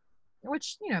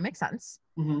 Which, you know, makes sense.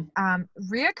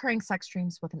 Reoccurring sex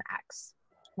dreams with an ex.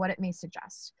 What it may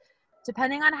suggest.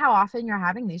 Depending on how often you're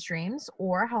having these dreams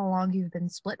or how long you've been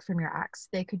split from your ex,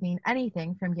 they could mean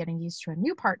anything from getting used to a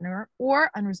new partner or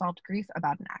unresolved grief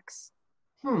about an ex.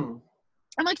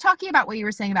 I'm like talking about what you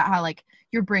were saying about how like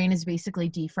your brain is basically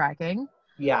defragging.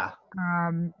 Yeah.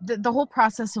 The whole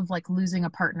process of like losing a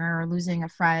partner or losing a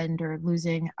friend or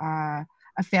losing a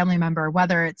family member,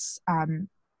 whether it's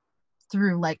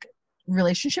through like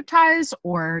relationship ties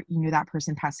or, you know, that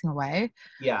person passing away.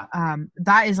 Yeah.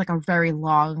 That is like a very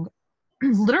long,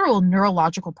 literal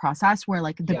neurological process where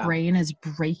like the brain is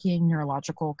breaking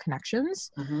neurological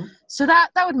connections. So that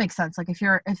would make sense. Like if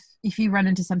you run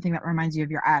into something that reminds you of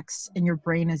your ex and your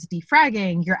brain is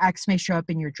defragging, your ex may show up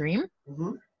in your dream.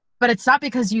 But it's not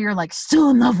because you're like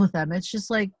still in love with them. It's just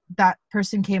like that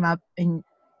person came up in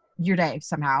your day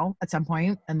somehow at some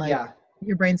point, and like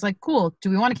your brain's like, cool, do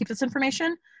we want to keep this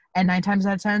information? And 9 times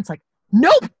out of 10 it's like,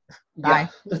 nope. Bye.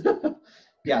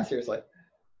 Yeah, seriously.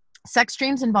 Sex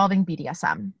dreams involving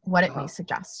BDSM, what it may Uh-huh.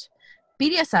 suggest.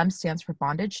 BDSM stands for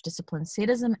bondage, discipline,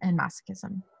 sadism, and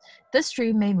masochism. This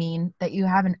dream may mean that you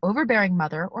have an overbearing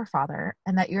mother or father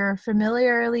and that you're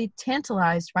familiarly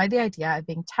tantalized by the idea of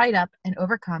being tied up and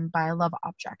overcome by a love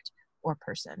object or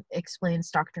person, explains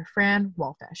Dr. Fran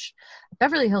Walfish, a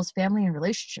Beverly Hills family and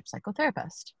relationship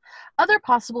psychotherapist. Other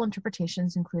possible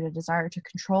interpretations include a desire to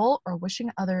control or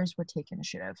wishing others would take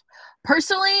initiative.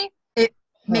 Personally, it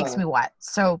makes Huh. me wet,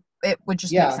 so it would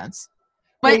just Yeah. make sense.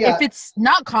 But Well, yeah. if it's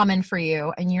not common for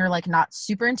you and you're like not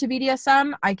super into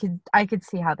BDSM, I could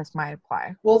see how this might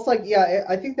apply. Well, it's like, yeah,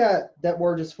 I think that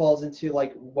word just falls into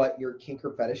like what your kink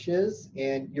or fetish is,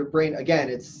 and your brain, again,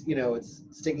 it's, you know, it's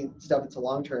sticking stuff into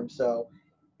long term. So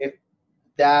if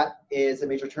that is a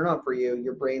major turn on for you,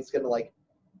 your brain's gonna like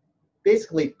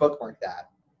basically bookmark that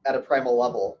at a primal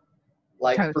level.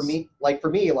 Like for Totes. me,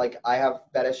 like I have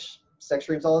fetish sex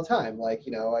dreams all the time. Like,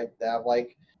 you know, I have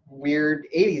like weird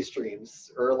 80s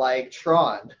dreams or like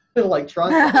Tron, like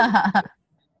Tron. I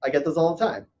get those all the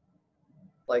time.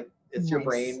 Like it's your Nice.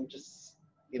 brain just,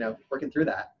 you know, working through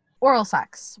that. Oral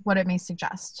sex, what it may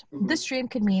suggest. Mhm. This dream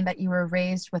could mean that you were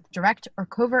raised with direct or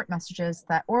covert messages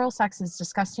that oral sex is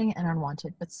disgusting and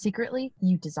unwanted, but secretly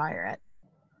you desire it.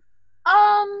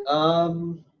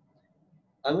 I'm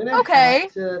gonna Okay.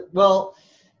 have to. Well,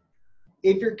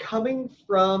 if you're coming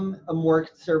from a more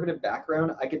conservative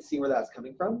background, I could see where that's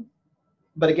coming from.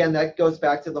 But again, that goes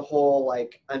back to the whole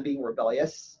like I'm being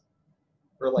rebellious,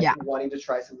 or like Yeah. wanting to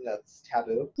try something that's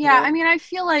taboo. you Yeah, know? I mean, I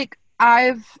feel like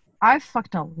I've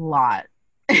fucked a lot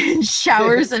in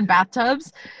showers and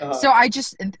bathtubs. Uh-huh. So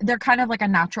they're kind of like a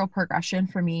natural progression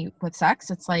for me with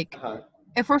sex. It's like, Uh-huh.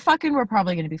 if we're fucking, we're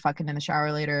probably going to be fucking in the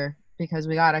shower later because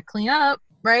we got to clean up,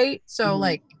 right? So Mhm.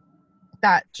 like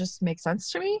that just makes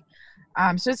sense to me.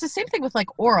 So it's the same thing with like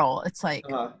oral. It's like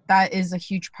Uh-huh. that is a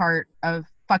huge part of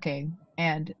fucking.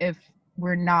 And if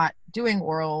we're not doing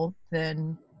oral,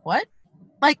 then what?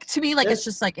 Like to me, like it's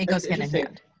just like it That's goes hand in interesting.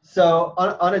 hand. So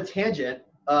on a tangent,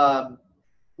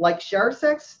 like shower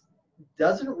sex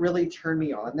doesn't really turn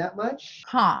me on that much.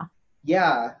 Huh.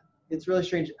 Yeah, it's really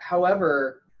strange.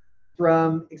 However,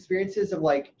 from experiences of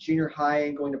like junior high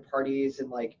and going to parties and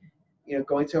like, you know,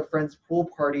 going to a friend's pool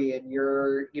party and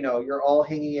you're all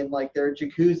hanging in like their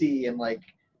jacuzzi and like,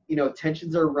 you know,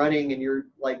 tensions are running and you're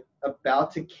like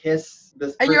about to kiss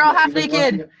this And you're person all that half you've been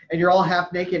naked. wanting- and you're all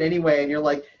half naked anyway, and you're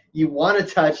like, you want to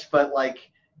touch, but like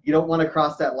you don't want to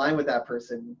cross that line with that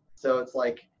person. So it's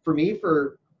like for me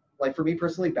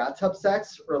personally, bathtub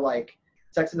sex or like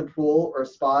sex in a pool or a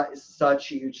spa is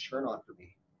such a huge turn on for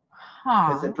me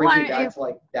because Huh. it brings Well, me back to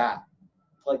like that,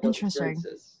 like those Interesting.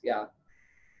 experiences. Yeah,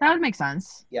 that would make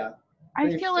sense. yeah. I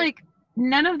Very feel interesting. like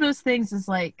none of those things is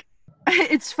like,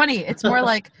 it's funny. It's more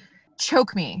like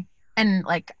choke me and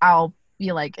like I'll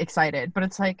be like excited, but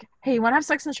it's like, hey, you want to have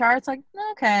sex in the shower? It's like,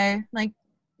 okay, like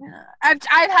I've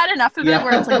had enough of it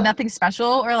where it's like nothing special,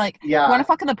 or like Yeah. want to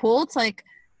fuck in the pool? It's like,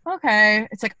 okay,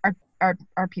 it's like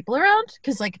are people around?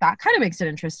 Because like that kind of makes it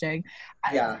interesting.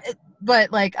 Yeah.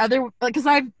 But like other, like, because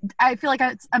I feel like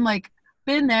I'm like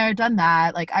been there, done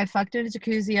that. Like I fucked in a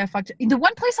jacuzzi. I fucked the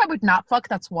one place I would not fuck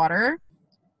that's water,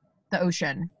 the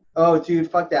ocean. Oh, dude,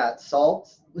 fuck that.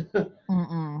 Salt.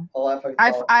 Mm-mm. All that fucking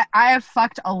I salt. have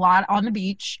fucked a lot on the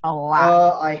beach, a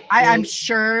lot. I'm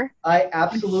sure. I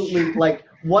absolutely like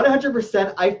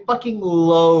 100%. I fucking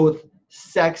loathe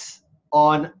sex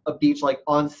on a beach, like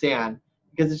on sand,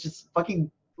 because it's just fucking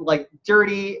like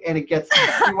dirty and it gets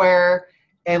everywhere,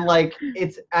 and like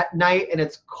it's at night and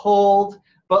it's cold,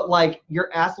 but like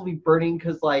your ass will be burning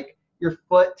because like your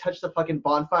foot touched the fucking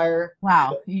bonfire.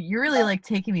 Wow, you're really like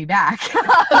taking me back.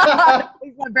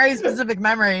 It's a very specific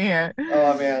memory here.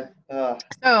 Oh man.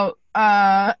 So,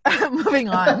 moving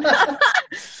on.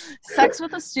 Sex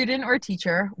with a student or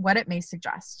teacher, what it may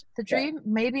suggest. The dream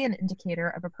may be an indicator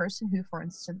of a person who, for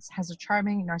instance, has a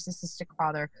charming, narcissistic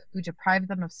father who deprived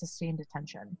them of sustained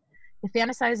attention. They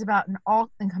fantasize about an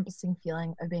all-encompassing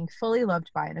feeling of being fully loved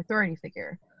by an authority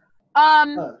figure.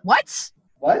 What?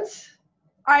 What?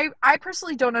 I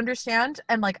personally don't understand,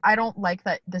 and like I don't like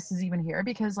that this is even here,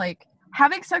 because like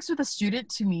having sex with a student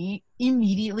to me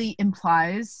immediately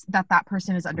implies that that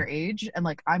person is underage, and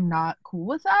like I'm not cool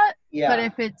with that. Yeah. But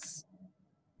if it's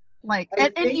like I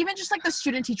and think- even just like the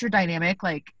student teacher dynamic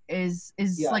like is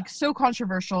like so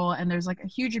controversial, and there's like a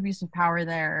huge abuse of power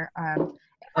there. If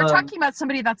we're talking about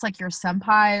somebody that's like your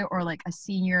senpai or like a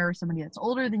senior or somebody that's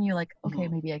older than you, like okay,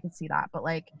 maybe I could see that, but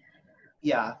like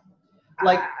Yeah.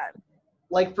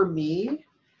 Like for me,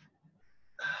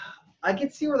 I can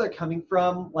see where they're coming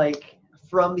from, like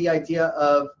from the idea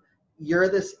of you're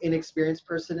this inexperienced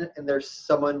person and there's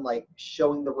someone like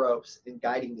showing the ropes and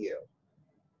guiding you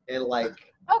and like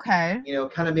Okay. you know,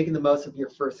 kind of making the most of your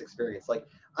first experience. Like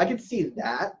I could see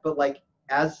that, but like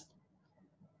as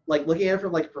like looking at it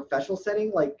from like a professional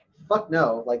setting, like fuck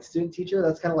no, like student teacher,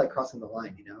 that's kind of like crossing the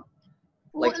line, you know?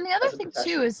 Well, Like and the other as a thing too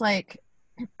professional. is like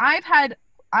I've had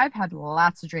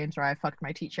lots of dreams where I fucked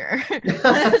my teacher.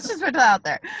 Let's just put it out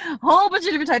there. A whole bunch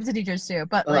of different types of teachers too.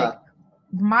 But like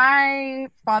my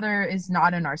father is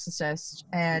not a narcissist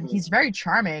and he's very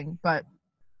charming, but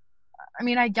I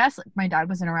mean I guess like my dad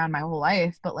wasn't around my whole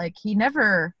life, but like he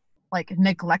never like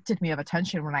neglected me of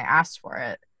attention when I asked for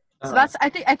it. So that's I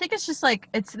think it's just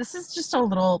like this is just a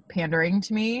little pandering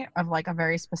to me of like a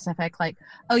very specific like,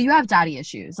 oh, you have daddy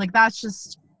issues. Like that's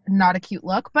just not a cute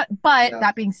look. But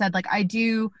that being said, like I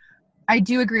do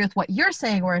agree with what you're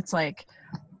saying where it's like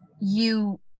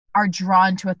you are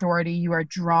drawn to authority, you are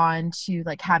drawn to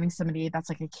like having somebody that's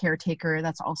like a caretaker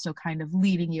that's also kind of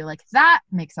leading you. Like that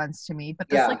makes sense to me. But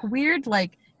this like weird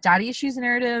like daddy issues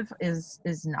narrative is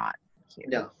not cute.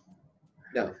 No.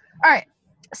 All right.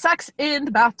 Sex in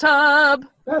the bathtub.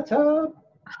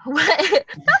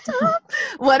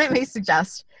 What it may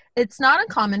suggest. It's not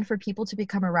uncommon for people to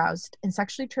become aroused and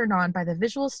sexually turned on by the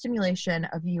visual stimulation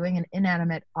of viewing an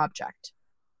inanimate object.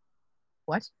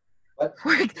 What?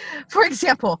 For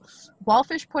example,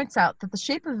 Wallfish points out that the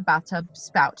shape of a bathtub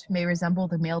spout may resemble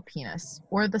the male penis,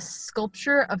 or the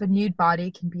sculpture of a nude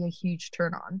body can be a huge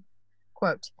turn-on.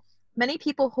 Quote, many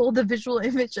people hold the visual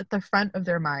image at the front of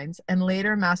their minds and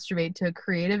later masturbate to a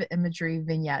creative imagery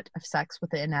vignette of sex with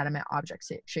the inanimate object,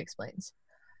 she explains.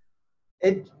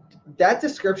 That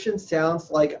description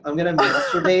sounds like I'm going to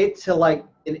masturbate to like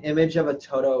an image of a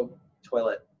Toto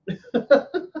toilet.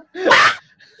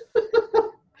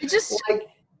 Just like,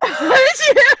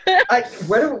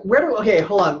 okay,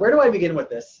 hold on. Where do I begin with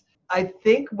this? I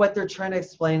think what they're trying to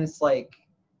explain is like,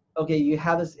 okay, you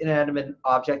have this inanimate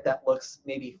object that looks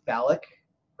maybe phallic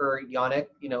or yonic,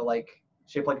 you know, like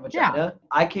shaped like a vagina. Yeah.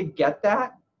 I could get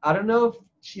that. I don't know if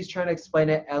she's trying to explain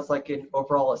it as like an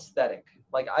overall aesthetic.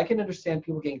 Like I can understand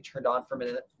people getting turned on from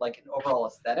it, like an overall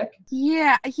aesthetic.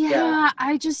 Yeah.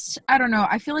 I don't know.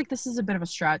 I feel like this is a bit of a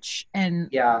stretch, and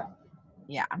yeah,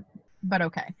 but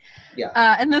okay.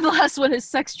 Yeah. And then the last one is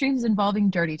sex dreams involving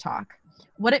dirty talk.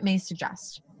 What it may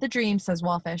suggest. The dream, says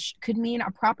Wallfish, could mean a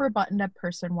proper buttoned-up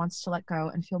person wants to let go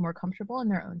and feel more comfortable in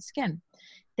their own skin.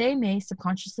 They may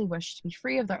subconsciously wish to be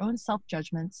free of their own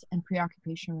self-judgments and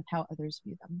preoccupation with how others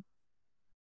view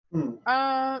them.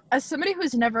 As somebody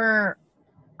who's never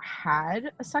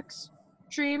had a sex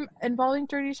dream involving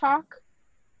dirty talk,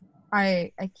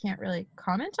 I can't really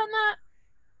comment on that.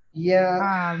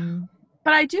 Yeah.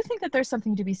 But I do think that there's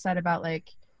something to be said about like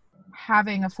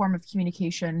having a form of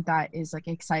communication that is like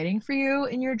exciting for you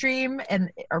in your dream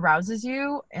and arouses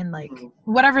you, and like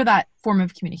whatever that form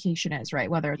of communication is,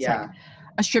 right? Whether it's like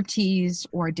a striptease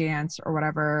or a dance or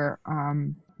whatever,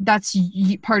 that's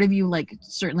part of you like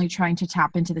certainly trying to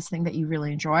tap into this thing that you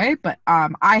really enjoy. But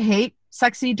I hate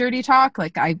sexy dirty talk.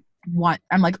 Like I'm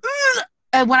like ugh!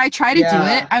 And when I try to do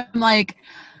it, I'm like,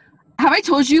 have I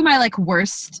told you my like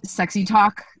worst sexy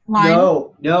talk line?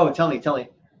 No, tell me.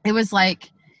 It was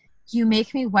like, you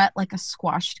make me wet like a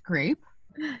squashed grape.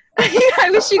 I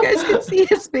wish you guys could see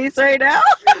his face right now.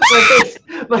 I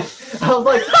was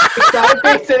like, excited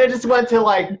face, and it just went to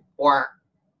like,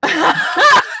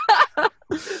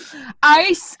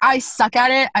 I suck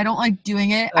at it. I don't like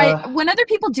doing it. When other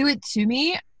people do it to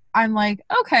me, I'm like,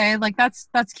 okay, like that's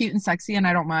cute and sexy, and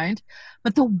I don't mind.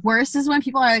 But the worst is when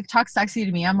people like talk sexy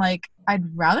to me. I'm like, I'd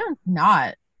rather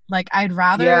not. Like, I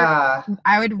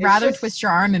would rather twist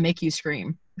your arm and make you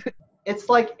scream. It's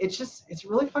like, it's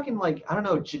really fucking like, I don't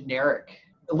know, generic.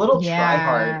 A little try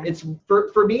hard. It's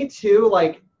for me too,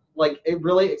 like it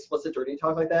really explicit dirty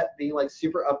talk like that, being like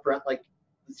super upfront, like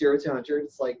 0 to 100.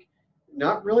 It's like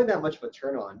not really that much of a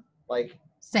turn on. Like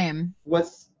same.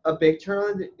 What's a big turn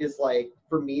on is like,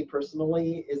 for me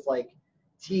personally, is like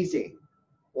teasing,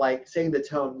 like saying the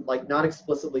tone, like not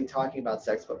explicitly talking about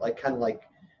sex, but like kind of like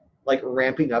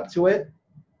ramping up to it,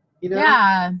 you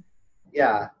know?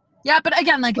 Yeah, but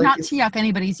again, like not to yuck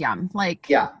anybody's yum. Like,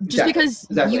 just because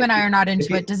you and I are not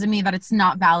into it doesn't mean that it's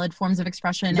not valid forms of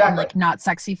expression and like not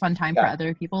sexy fun time for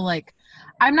other people. Like,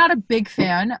 I'm not a big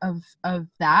fan of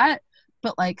that,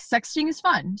 but like sexting is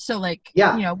fun. So like,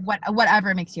 you know,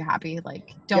 whatever makes you happy.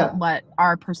 Like, don't let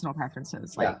our personal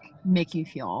preferences like make you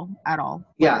feel at all.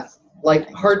 Yeah, like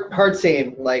hard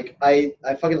same. Like I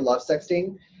fucking love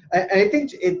sexting. I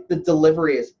think the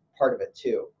delivery is part of it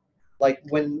too. Like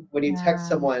when you text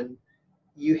someone,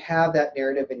 you have that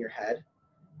narrative in your head,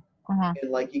 and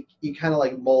like you kind of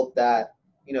like mold that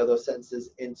those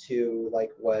sentences into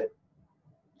like what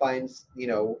finds,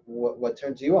 what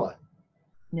turns you on.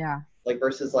 Yeah. Like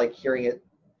versus like hearing it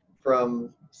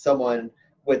from someone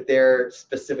with their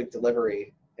specific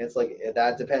delivery. And it's like,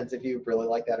 that depends if you really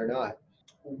like that or not.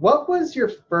 What was do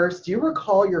you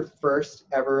recall your first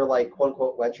ever like quote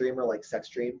unquote wet dream or like sex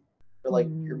dream? Or like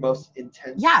your most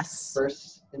intense Yes.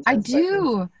 first intense I sex dream?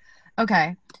 do.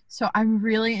 Okay. So I'm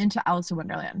really into Alice in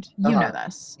Wonderland. You know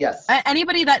this. Yes.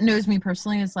 Anybody that knows me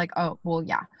personally is like, oh, well,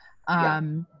 yeah.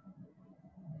 And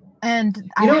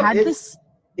I had this.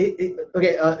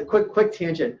 Okay, quick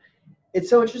tangent. It's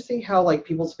so interesting how like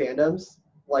people's fandoms,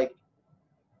 like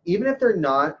even if they're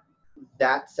not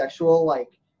that sexual,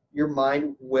 like your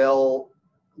mind will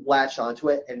latch onto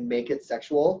it and make it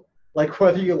sexual, like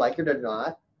whether you like it or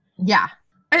not. Yeah.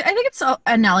 I think it's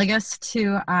analogous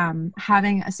to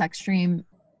having a sex dream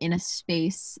in a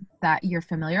space that you're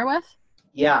familiar with.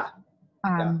 Yeah.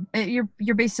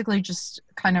 You're basically just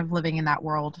kind of living in that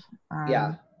world.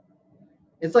 Yeah.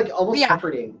 It's like almost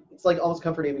comforting. It's like almost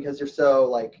comforting because you're so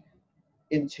like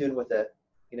in tune with it,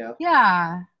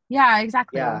 Yeah. Yeah,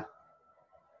 exactly. Yeah.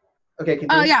 Okay,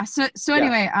 continue. Oh yeah. So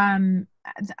anyway,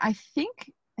 I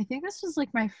think this was like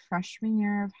my freshman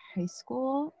year of high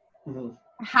school. Mm-hmm.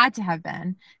 Had to have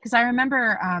been, because I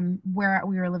remember where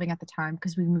we were living at the time,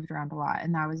 because we moved around a lot,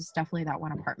 and that was definitely that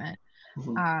one apartment.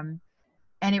 Mm-hmm.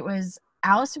 And it was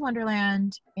Alice in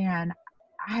Wonderland, and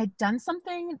I had done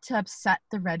something to upset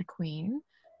the Red Queen,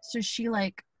 so she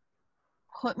like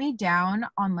put me down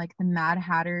on like the Mad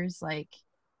Hatter's like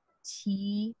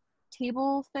tea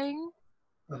table thing.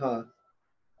 Uh-huh.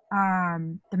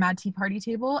 The Mad Tea Party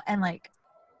table, and like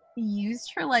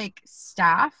used her like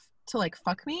staff to like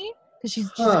fuck me. Because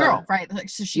she's a girl, right? Like,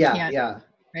 so she can't,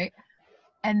 right?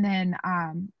 And then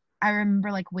I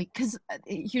remember like, because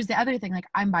here's the other thing, like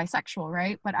I'm bisexual,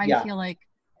 right? But I feel like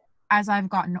as I've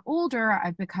gotten older,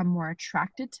 I've become more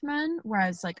attracted to men,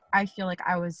 whereas like I feel like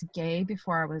I was gay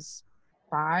before I was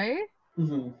bi.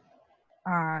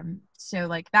 Mm-hmm. So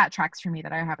like that tracks for me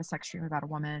that I have a sex dream about a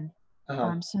woman.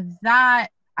 Uh-huh. So that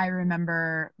I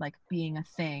remember like being a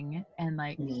thing, and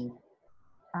like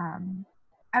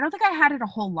I don't think I had it a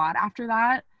whole lot after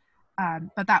that,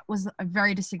 but that was a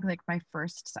very distinctly like my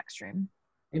first sex dream.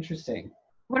 Interesting.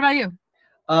 What about you?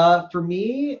 For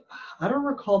me, I don't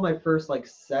recall my first like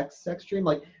sex dream.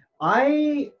 Like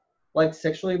I like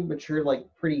sexually matured like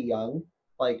pretty young.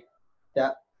 Like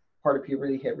that part of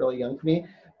puberty hit really young for me.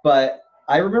 But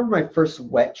I remember my first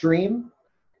wet dream,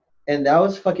 and that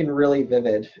was fucking really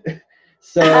vivid.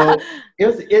 So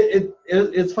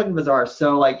it's fucking bizarre.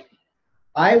 So like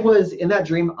I was in that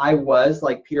dream, I was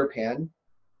like Peter Pan,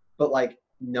 but like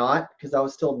not, because I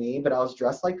was still me, but I was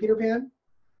dressed like Peter Pan.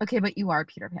 Okay, but you are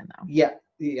Peter Pan though. Yeah.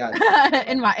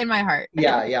 in my heart.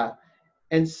 Yeah.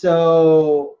 And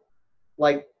so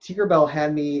like Tinkerbell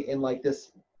had me in like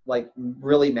this like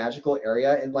really magical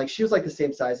area, and like she was like the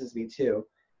same size as me too.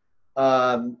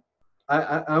 I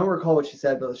don't recall what she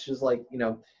said, but she was like,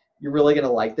 you're really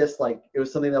gonna like this. Like it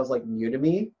was something that was like new to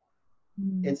me.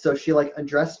 And so she like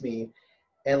undressed me,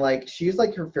 and like she used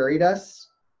like her fairy dust,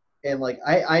 and like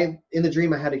I in the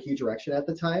dream I had a huge erection at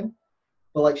the time,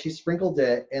 but like she sprinkled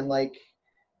it, and like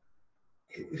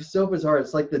it was so bizarre.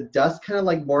 It's like the dust kind of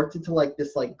like morphed into like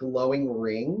this like glowing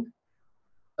ring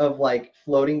of like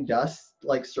floating dust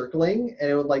like circling, and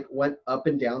it would like went up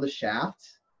and down the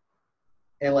shaft,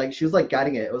 and like she was like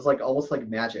guiding it. It was like almost like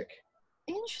magic.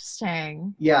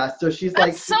 Interesting. Yeah, so she's That's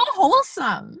like so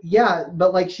wholesome. Yeah,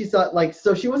 but like she's not like,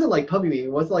 so she wasn't like puppy me.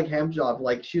 It wasn't like ham job.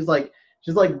 Like she's like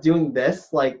doing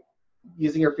this, like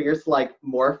using her fingers to like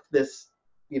morph this,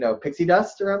 pixie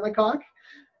dust around my cock.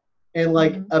 And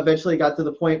like eventually got to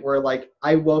the point where like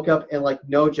I woke up, and like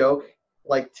no joke,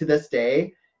 like to this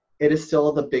day, it is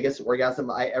still the biggest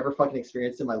orgasm I ever fucking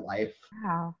experienced in my life.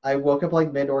 Wow. I woke up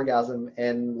like mid-orgasm,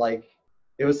 and like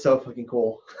it was so fucking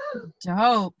cool.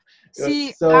 Dope.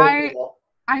 See, cool.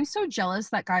 I'm so jealous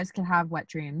that guys can have wet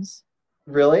dreams.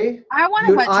 Really? I want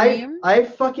a wet dream. I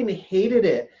fucking hated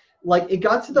it. Like it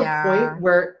got to the point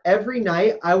where every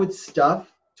night I would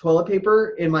stuff toilet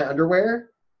paper in my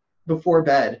underwear before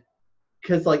bed,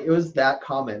 because like it was that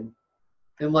common.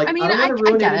 And like I don't want to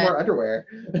ruin any more underwear.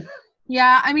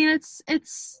 Yeah, I mean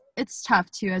it's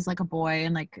tough too as like a boy,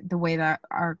 and like the way that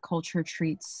our culture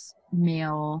treats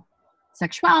male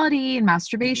sexuality and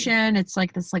masturbation. It's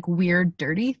like this like weird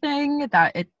dirty thing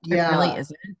that it really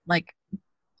isn't. Like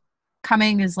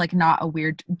coming is like not a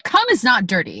weird, cum is not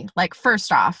dirty. Like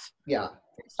first off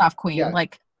queen,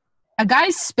 like a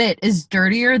guy's spit is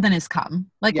dirtier than his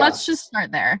cum. Like let's just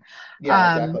start there.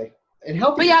 Exactly. And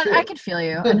healthy But yeah, too. I could feel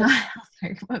you.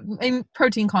 In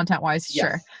protein content wise,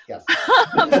 sure. Yes.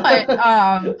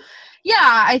 But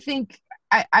yeah, I think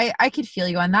I could feel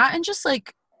you on that. And just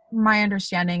like my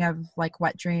understanding of like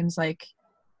wet dreams, like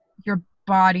your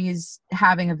body's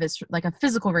having a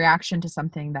physical reaction to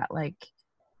something that like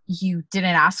you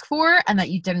didn't ask for and that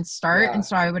you didn't start. Yeah. And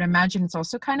so I would imagine it's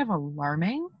also kind of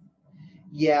alarming.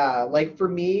 Yeah, like for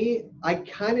me, I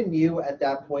kind of knew at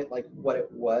that point like what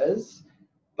it was,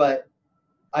 but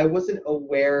I wasn't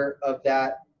aware of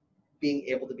that being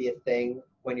able to be a thing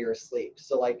when you're asleep.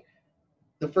 So like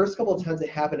the first couple of times it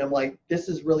happened, I'm like, this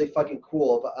is really fucking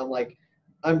cool, but I'm like,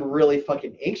 I'm really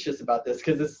fucking anxious about this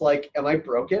because it's like, am I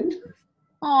broken?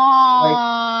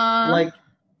 Aww. Like,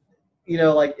 you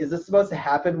know, like, is this supposed to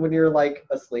happen when you're like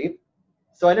asleep?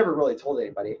 So I never really told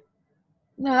anybody.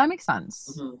 No, that makes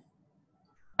sense. Mm-hmm.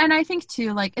 And I think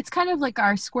too, like, it's kind of like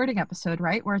our squirting episode,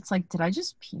 right? Where it's like, did I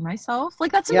just pee myself?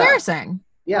 Like, that's embarrassing.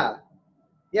 Yeah.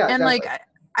 Yeah. And exactly. like,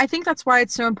 I think that's why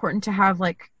it's so important to have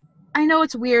like, I know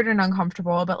it's weird and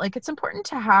uncomfortable, but like, it's important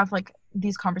to have like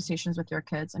these conversations with your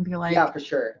kids and be like, yeah, for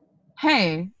sure.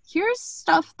 Hey, here's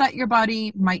stuff that your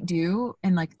body might do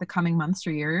in like the coming months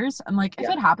or years. And like, if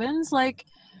it happens, like,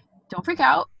 don't freak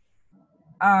out.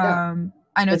 I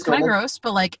know it's kind of gross,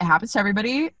 but like, it happens to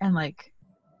everybody. And like,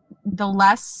 the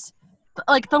less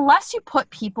you put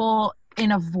people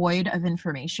in a void of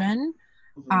information,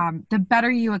 the better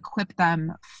you equip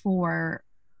them for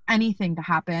anything to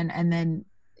happen. And then,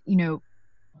 you know,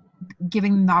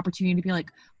 giving them the opportunity to be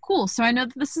like, cool, so I know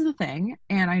that this is a thing,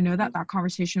 and I know that that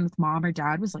conversation with mom or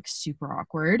dad was like super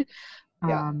awkward,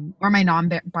 or my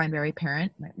non-binary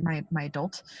parent, my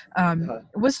adult,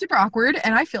 was super awkward,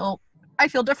 and I feel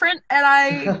different, and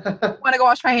I want to go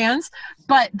wash my hands.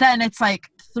 But then it's like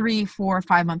 3, 4,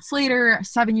 5 months later,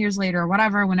 7 years later,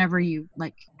 whatever, whenever you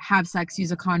like have sex,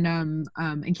 use a condom,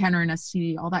 encounter an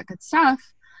STD, all that good stuff,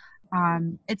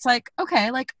 it's like, okay,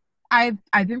 like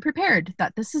I've been prepared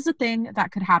that this is a thing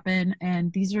that could happen,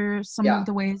 and these are some of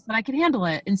the ways that I can handle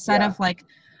it, instead of like,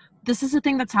 this is a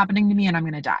thing that's happening to me and I'm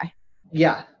gonna die.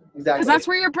 Yeah, exactly. Because that's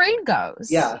where your brain goes.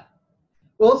 Yeah.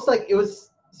 Well, it's like, it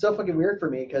was so fucking weird for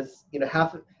me because, you know,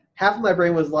 half of my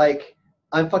brain was like,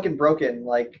 I'm fucking broken.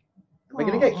 Like, am I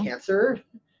gonna get cancer?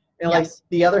 And like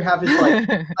the other half is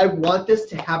like, I want this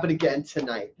to happen again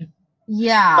tonight.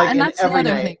 Yeah, like, and that's the other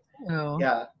night. thing too.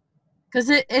 Yeah. Because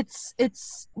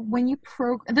it's when you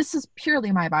this is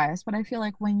purely my bias, but I feel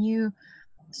like when you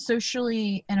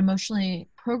socially and emotionally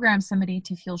program somebody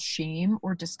to feel shame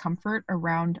or discomfort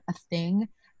around a thing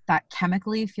that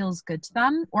chemically feels good to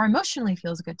them or emotionally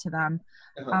feels good to them,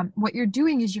 what you're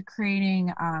doing is you're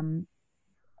creating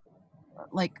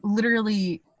like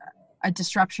literally a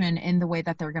disruption in the way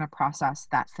that they're going to process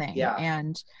that thing. Yeah.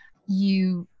 And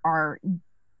you are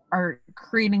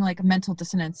creating like a mental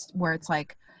dissonance where it's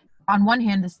like, on one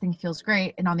hand, this thing feels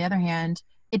great, and on the other hand,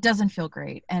 it doesn't feel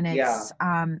great, and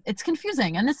it's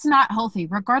confusing, and it's not healthy,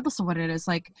 regardless of what it is.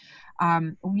 Like,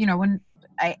 you know, when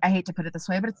I hate to put it this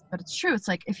way, but it's true. It's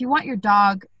like, if you want your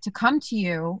dog to come to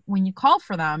you when you call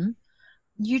for them,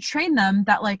 you train them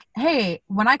that like, hey,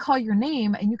 when I call your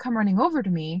name and you come running over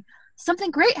to me,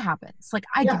 something great happens. Like,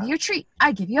 I give you a treat,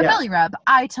 I give you a belly rub,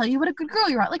 I tell you what a good girl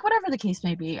you are, like whatever the case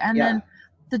may be, and then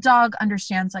the dog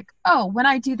understands like, oh, when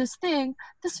I do this thing,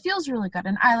 this feels really good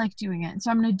and I like doing it. And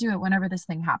so I'm going to do it whenever this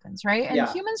thing happens. Right. And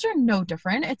humans are no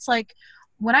different. It's like,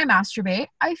 when I masturbate,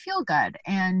 I feel good.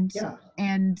 And,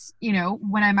 you know,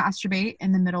 when I masturbate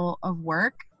in the middle of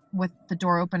work with the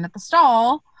door open at the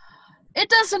stall, it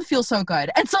doesn't feel so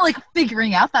good. And so like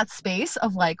figuring out that space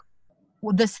of like,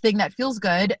 well, this thing that feels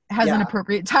good has an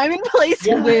appropriate time and place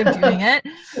and way of doing it.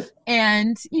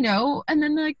 And, you know, and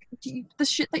then like the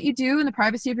shit that you do in the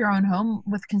privacy of your own home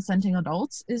with consenting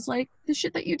adults is like the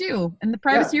shit that you do in the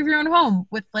privacy of your own home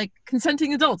with like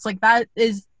consenting adults. Like, that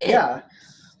is it.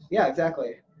 Yeah,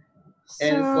 exactly.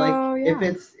 And it's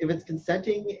like, if it's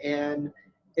consenting and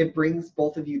it brings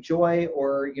both of you joy,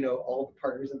 or, you know, all the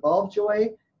partners involved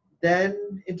joy,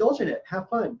 then indulge in it, have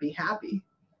fun, be happy.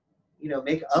 You know,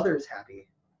 make others happy.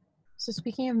 So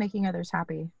speaking of making others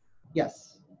happy.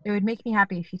 Yes. It would make me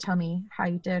happy if you tell me how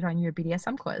you did on your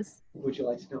BDSM quiz. Would you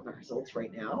like to know my results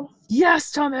right now?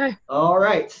 Yes, tell me. All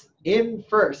right. In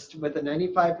first with a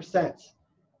 95%,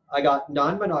 I got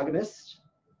non-monogamous.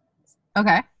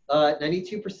 Okay.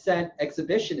 92%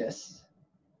 exhibitionist.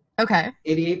 Okay.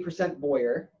 88%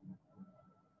 voyeur.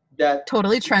 That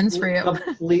totally trends for you.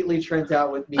 Completely trends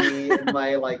out with me and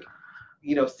my like,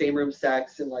 you know, same room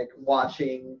sex and like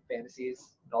watching fantasies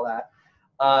and all that.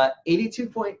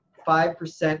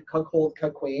 82.5% cuckold,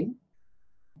 cuck queen.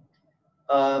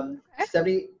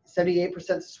 78%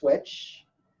 switch.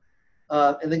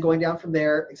 And then going down from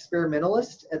there,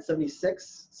 experimentalist at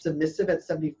 76, submissive at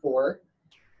 74,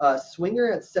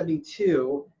 swinger at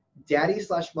 72,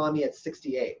 daddy/mommy at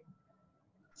 68.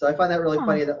 So I find that really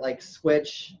funny that like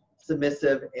switch,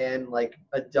 submissive, and like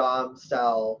a dom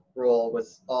style role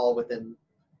was all within,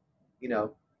 a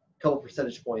couple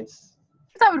percentage points.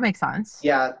 That would make sense.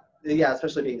 Yeah,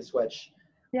 especially being a switch.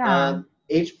 Yeah.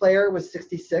 Age player was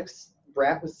 66,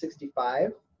 brat was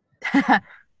 65.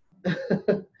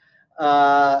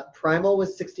 Primal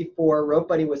was 64, rope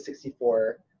buddy was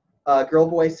 64, girl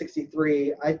boy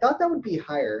 63. I thought that would be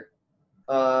higher.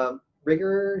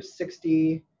 Rigger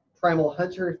 60, primal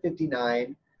hunter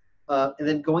 59, and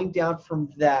then going down from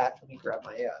that, let me grab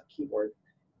my keyboard.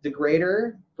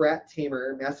 Degrader, brat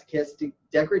tamer, masochist,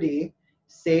 degradee,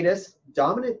 sadist,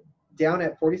 dominant down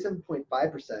at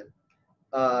 47.5%.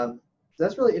 So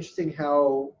that's really interesting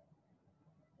how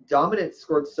dominant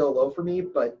scored so low for me,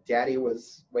 but daddy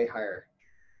was way higher.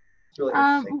 It's really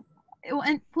interesting.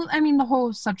 The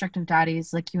whole subject of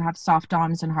daddies, like you have soft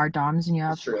doms and hard doms, and you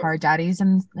have hard daddies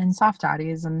and soft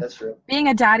daddies, and that's true. Being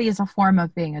a daddy is a form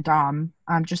of being a dom,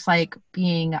 just like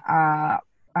being a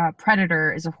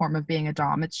predator is a form of being a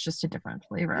dom. It's just a different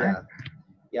flavor.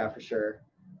 Yeah, for sure.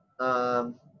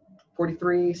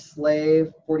 43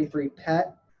 slave, 43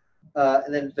 pet,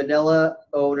 and then vanilla,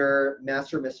 owner,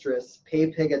 master, mistress, pay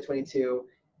pig at 22,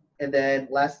 and then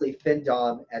lastly fin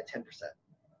dom at 10%.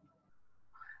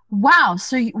 Wow.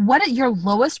 So your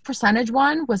lowest percentage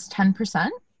one was 10%?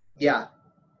 Yeah.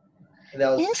 And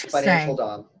that was financial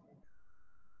dom.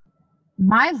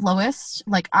 My lowest,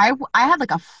 like I had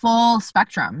like a full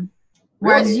spectrum.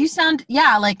 Whereas really? You sound,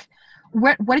 like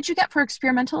what did you get for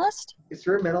experimentalist?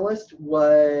 Experimentalist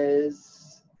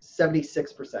was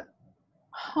 76%.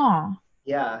 Huh.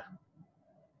 Yeah.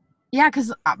 Yeah,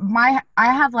 because I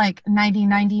have like 90,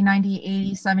 90, 90,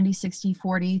 80, 70, 60,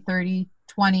 40, 30,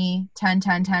 20, 10,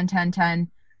 10, 10, 10,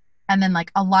 10, and then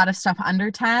like a lot of stuff under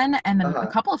 10, and then a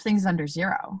couple of things under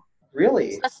 0.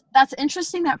 Really? So that's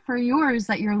interesting that for yours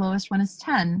that your lowest one is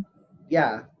 10.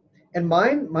 Yeah. And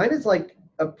mine is like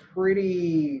a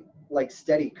pretty like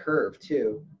steady curve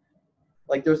too.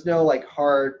 Like there's no like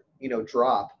hard,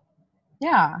 drop.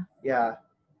 Yeah. Yeah.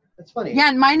 That's funny. Yeah,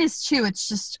 and mine is too. It's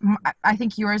just I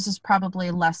think yours is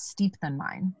probably less steep than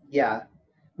mine. Yeah.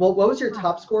 Well, what was your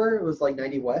top score? It was like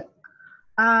 90 what?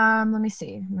 Let me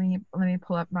see. Let me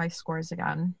pull up my scores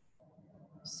again.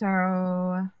 So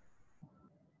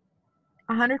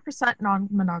 100%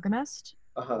 non-monogamist.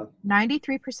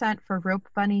 93% for rope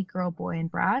bunny, girl boy, and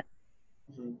brat.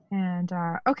 Mm-hmm. And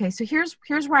okay, so here's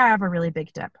where I have a really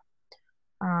big dip.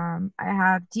 I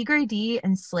have degradee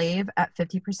and slave at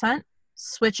 50%,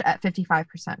 switch at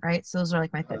 55%, right? So those are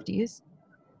like my 50s.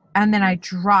 And then I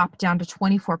drop down to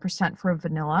 24% for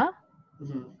vanilla.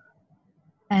 Mm-hmm.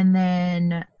 And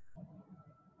then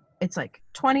it's like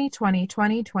 20, 20,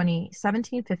 20, 20,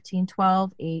 17, 15,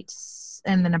 12, 8,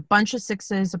 and then a bunch of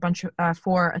 6s, a bunch of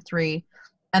 4, a 3,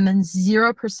 and then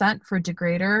 0% for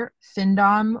degrader,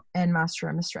 findom, and master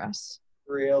and mistress.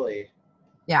 Really?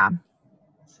 Yeah.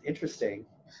 It's interesting.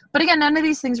 But again, none of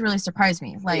these things really surprise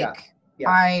me. Like,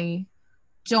 I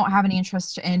don't have any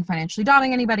interest in financially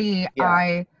doming anybody. Yeah.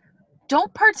 I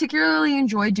don't particularly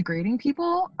enjoy degrading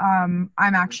people. I'm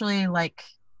actually like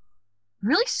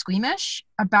really squeamish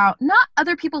about not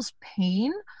other people's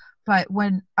pain, but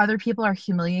when other people are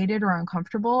humiliated or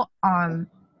uncomfortable, I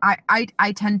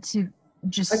tend to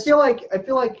just I feel like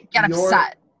get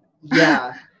upset.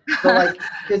 Yeah. But like,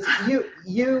 because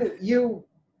you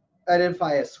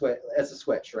identify as a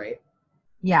switch, right?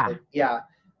 Yeah. Like, yeah.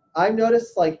 I've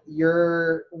noticed like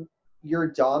your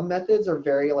dom methods are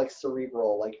very like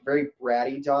cerebral, like very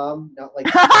bratty dom, not like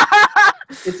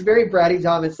it's very bratty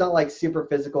dom. It's not like super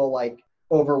physical, like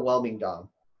overwhelming dom.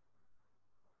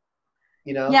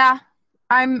 Yeah,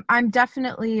 I'm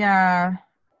definitely a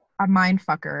mind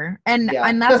fucker, and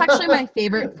that's actually my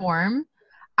favorite form.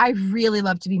 I really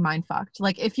love to be mind fucked.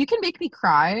 Like if you can make me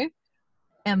cry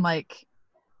and like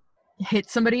hit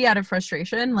somebody out of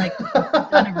frustration, like you've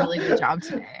done a really good job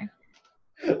today.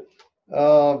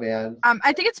 Oh man.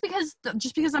 I think it's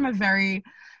because I'm a very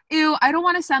I don't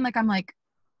want to sound like I'm like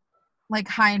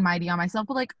high and mighty on myself,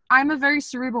 but like I'm a very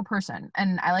cerebral person,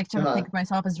 and I like to think of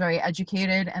myself as very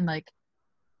educated, and like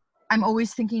I'm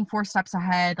always thinking 4 steps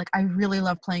ahead. Like I really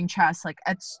love playing chess. Like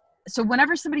so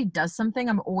whenever somebody does something,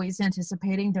 I'm always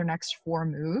anticipating their next 4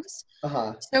 moves.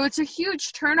 So it's a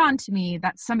huge turn on to me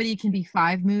that somebody can be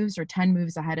 5 moves or 10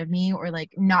 moves ahead of me, or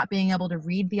like not being able to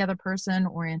read the other person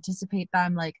or anticipate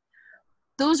them. Like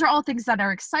those are all things that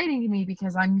are exciting to me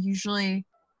because I'm usually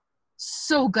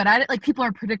so good at it. Like people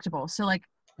are predictable. So like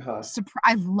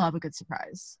I love a good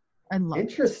surprise. I love it.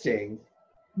 Interesting.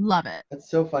 Love it. That's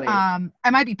so funny. I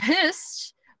might be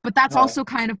pissed, but that's also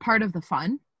kind of part of the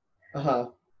fun. Uh-huh.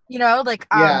 You know, like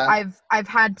Yeah. I've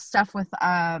had stuff with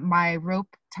my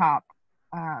rope top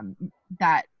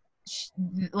that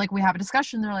like we have a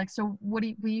discussion. They're like, so what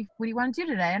do you want to do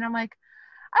today? And I'm like,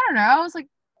 I don't know. I was like,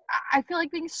 I feel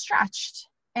like being stretched.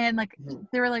 And like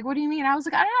they were like, what do you mean? I was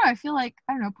like, I don't know. I feel like,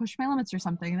 I don't know, push my limits or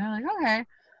something. And they're like, okay.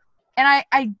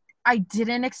 And I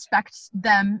didn't expect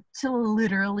them to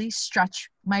literally stretch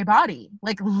my body.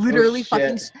 Like literally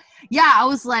fucking. Yeah, I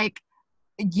was like,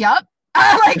 yup.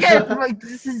 Like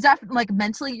this is definitely like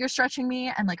mentally you're stretching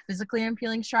me, and like physically I'm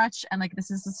feeling stretched, and like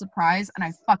this is a surprise, and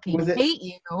I fucking hate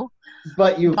you.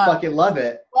 But you fucking love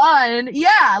it. Fun,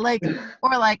 yeah. Like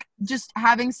or like just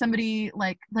having somebody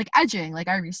like edging. Like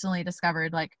I recently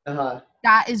discovered like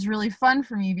that is really fun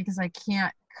for me because I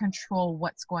can't control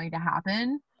what's going to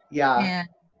happen. Yeah. And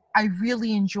I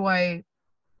really enjoy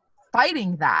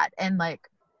fighting that and like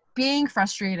being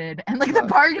frustrated and like the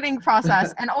bargaining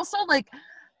process, and also like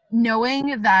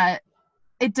knowing that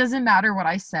it doesn't matter what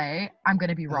I say, I'm going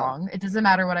to be wrong. It doesn't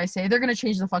matter what I say. They're going to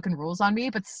change the fucking rules on me,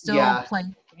 but still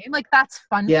playing the game. Like, that's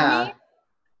fun for me.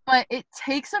 But it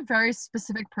takes a very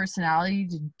specific personality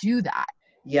to do that.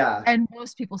 Yeah. And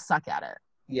most people suck at it.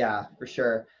 Yeah, for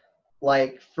sure.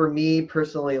 Like, for me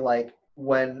personally, like,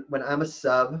 when I'm a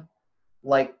sub,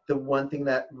 like, the one thing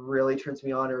that really turns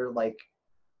me on are, like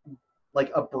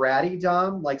a bratty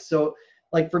dom. Like, so,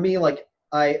 like, for me, like,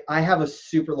 I have a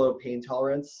super low pain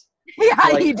tolerance. Yeah,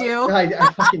 like, you do.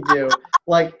 I fucking do.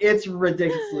 Like, it's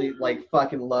ridiculously, like,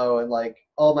 fucking low. And, like,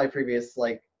 all my previous,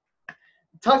 like,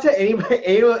 talk to any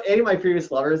of my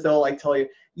previous lovers, they'll, like, tell you,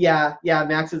 yeah,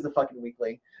 Max is a fucking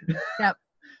weakling. Yep.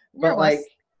 But, like,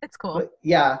 it's cool.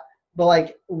 But,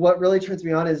 like, what really turns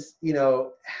me on is, you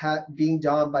know, being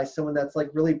domed by someone that's, like,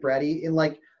 really bratty and,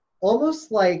 like, almost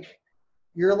like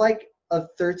you're, like, a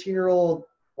 13-year-old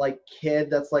like kid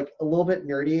that's like a little bit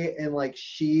nerdy, and like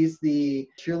she's the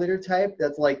cheerleader type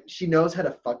that's like she knows how to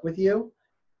fuck with you.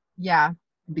 Yeah.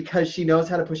 Because she knows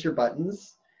how to push your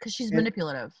buttons. Because she's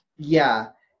manipulative. Yeah.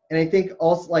 And I think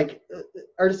also like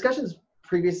our discussions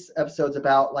previous episodes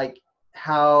about like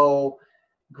how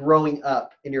growing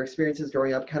up and your experiences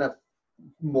growing up kind of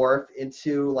morph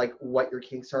into like what your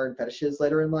kinks are and fetishes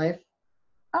later in life.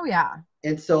 Oh yeah.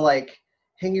 And so like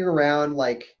hanging around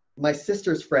like my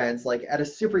sister's friends like at a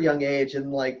super young age,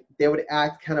 and like they would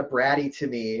act kind of bratty to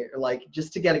me, or like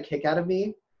just to get a kick out of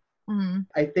me. Mm-hmm.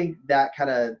 I think that kind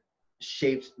of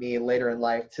shaped me later in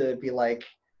life to be like,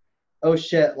 oh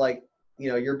shit, like, you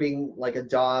know, you're being like a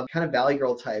dom kind of valley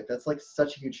girl type. That's like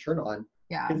such a huge turn on.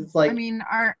 Yeah. It's like, I mean,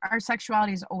 our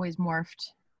sexuality is always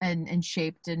morphed and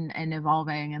shaped and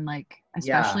evolving, and like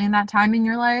especially in that time in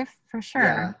your life, for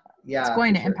sure. Yeah. It's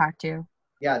going to impact you.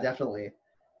 Yeah, definitely.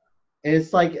 And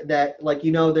it's like that, like,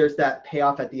 you know, there's that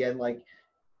payoff at the end, like,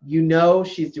 you know,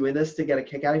 she's doing this to get a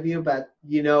kick out of you, but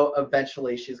you know,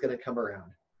 eventually she's going to come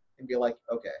around and be like,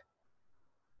 okay,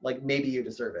 like maybe you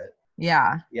deserve it.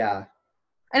 Yeah. Yeah.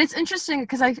 And it's interesting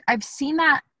because I've seen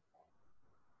that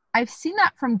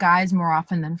from guys more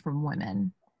often than from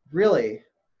women. Really?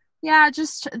 Yeah,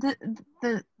 just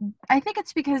the I think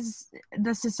it's because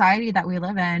the society that we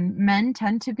live in, men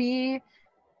tend to be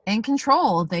in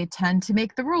control. They tend to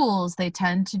make the rules. They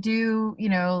tend to do, you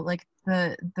know, like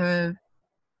the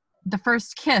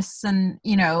first kiss and,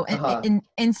 you know, in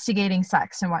instigating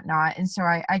sex and whatnot. And so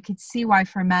I could see why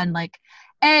for men, like,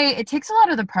 it takes a lot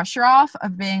of the pressure off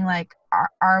of being like,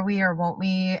 are we or won't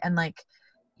we? And like,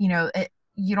 you know,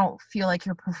 you don't feel like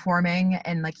you're performing,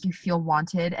 and like you feel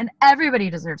wanted, and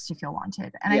everybody deserves to feel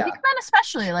wanted. And I think men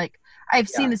especially, like I've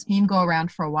seen this meme go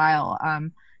around for a while.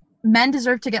 Men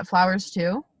deserve to get flowers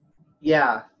too.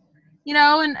 Yeah. You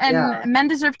know, and men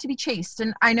deserve to be chased.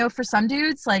 And I know for some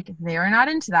dudes, like, they are not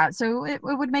into that. So it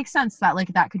would make sense that,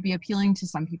 like, that could be appealing to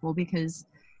some people because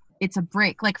it's a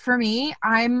break. Like, for me,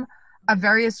 I'm a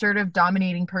very assertive,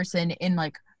 dominating person in,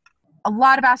 like, a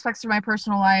lot of aspects of my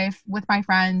personal life with my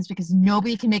friends, because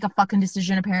nobody can make a fucking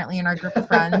decision, apparently, in our group of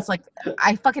friends. Like,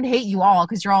 I fucking hate you all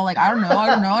because you're all like, I don't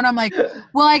know. And I'm like,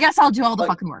 well, I guess I'll do all the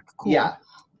fucking work. Cool. Yeah.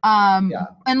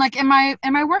 And like in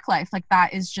my work life, like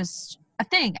that is just a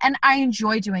thing, and I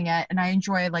enjoy doing it, and I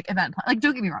enjoy like like,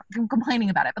 don't get me wrong, I'm complaining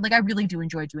about it, but like I really do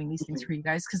enjoy doing these things for you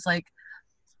guys, because like,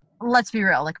 let's be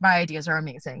real, like my ideas are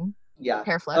amazing. Yeah.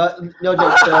 Hair flip. No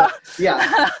joke. So,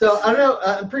 yeah. So I don't know.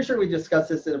 I'm pretty sure we discussed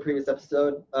this in a previous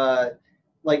episode.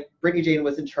 Like Brittany Jane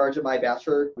was in charge of my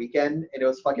bachelor weekend, and it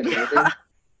was fucking amazing.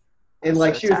 And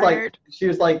like she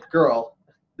was like, girl,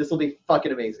 this will be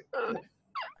fucking amazing.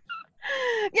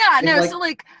 Yeah, and no, like, so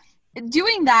like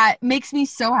doing that makes me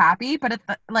so happy. But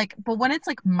but when it's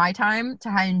like my time to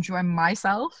enjoy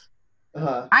myself,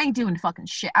 Uh-huh. I ain't doing fucking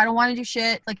shit. I don't want to do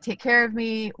shit. Like, take care of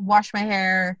me, wash my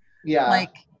hair. Yeah.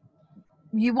 Like,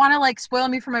 you want to like spoil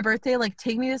me for my birthday? Like,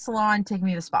 take me to the salon, take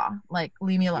me to the spa. Like,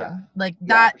 leave me alone. Yeah. Like Yeah,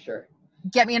 that. for sure.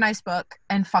 Get me a nice book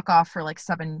and fuck off for like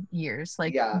 7 years.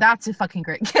 Like, Yeah. that's a fucking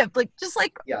great gift. Like, just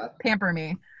like Yeah. pamper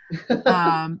me,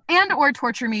 and or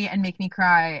torture me and make me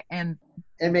cry and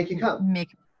make you come.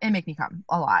 make me come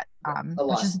a lot. A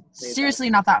lot. Which is Many seriously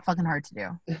not that fucking hard to do.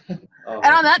 Oh,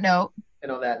 And on that note,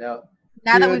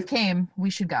 now that Dude, we've came, we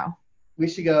should go. we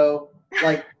should go.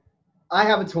 Like, I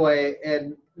have a toy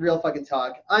and real fucking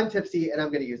talk. I'm tipsy and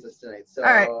I'm gonna use this tonight. So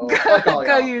All right, fuck all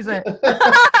go y'all. use it.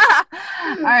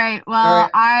 All right. Well, All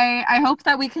right. I hope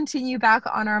that we continue back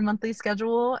on our monthly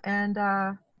schedule and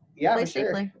Yeah, play for sure.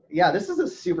 safely. Yeah, this is a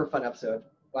super fun episode.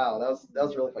 Wow, that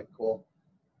was really fucking cool.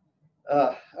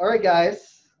 All right,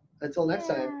 guys. Until next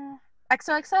time.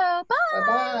 XOXO. Bye. Bye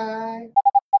bye.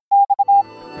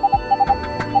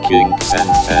 Kinks and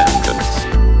Tantrums.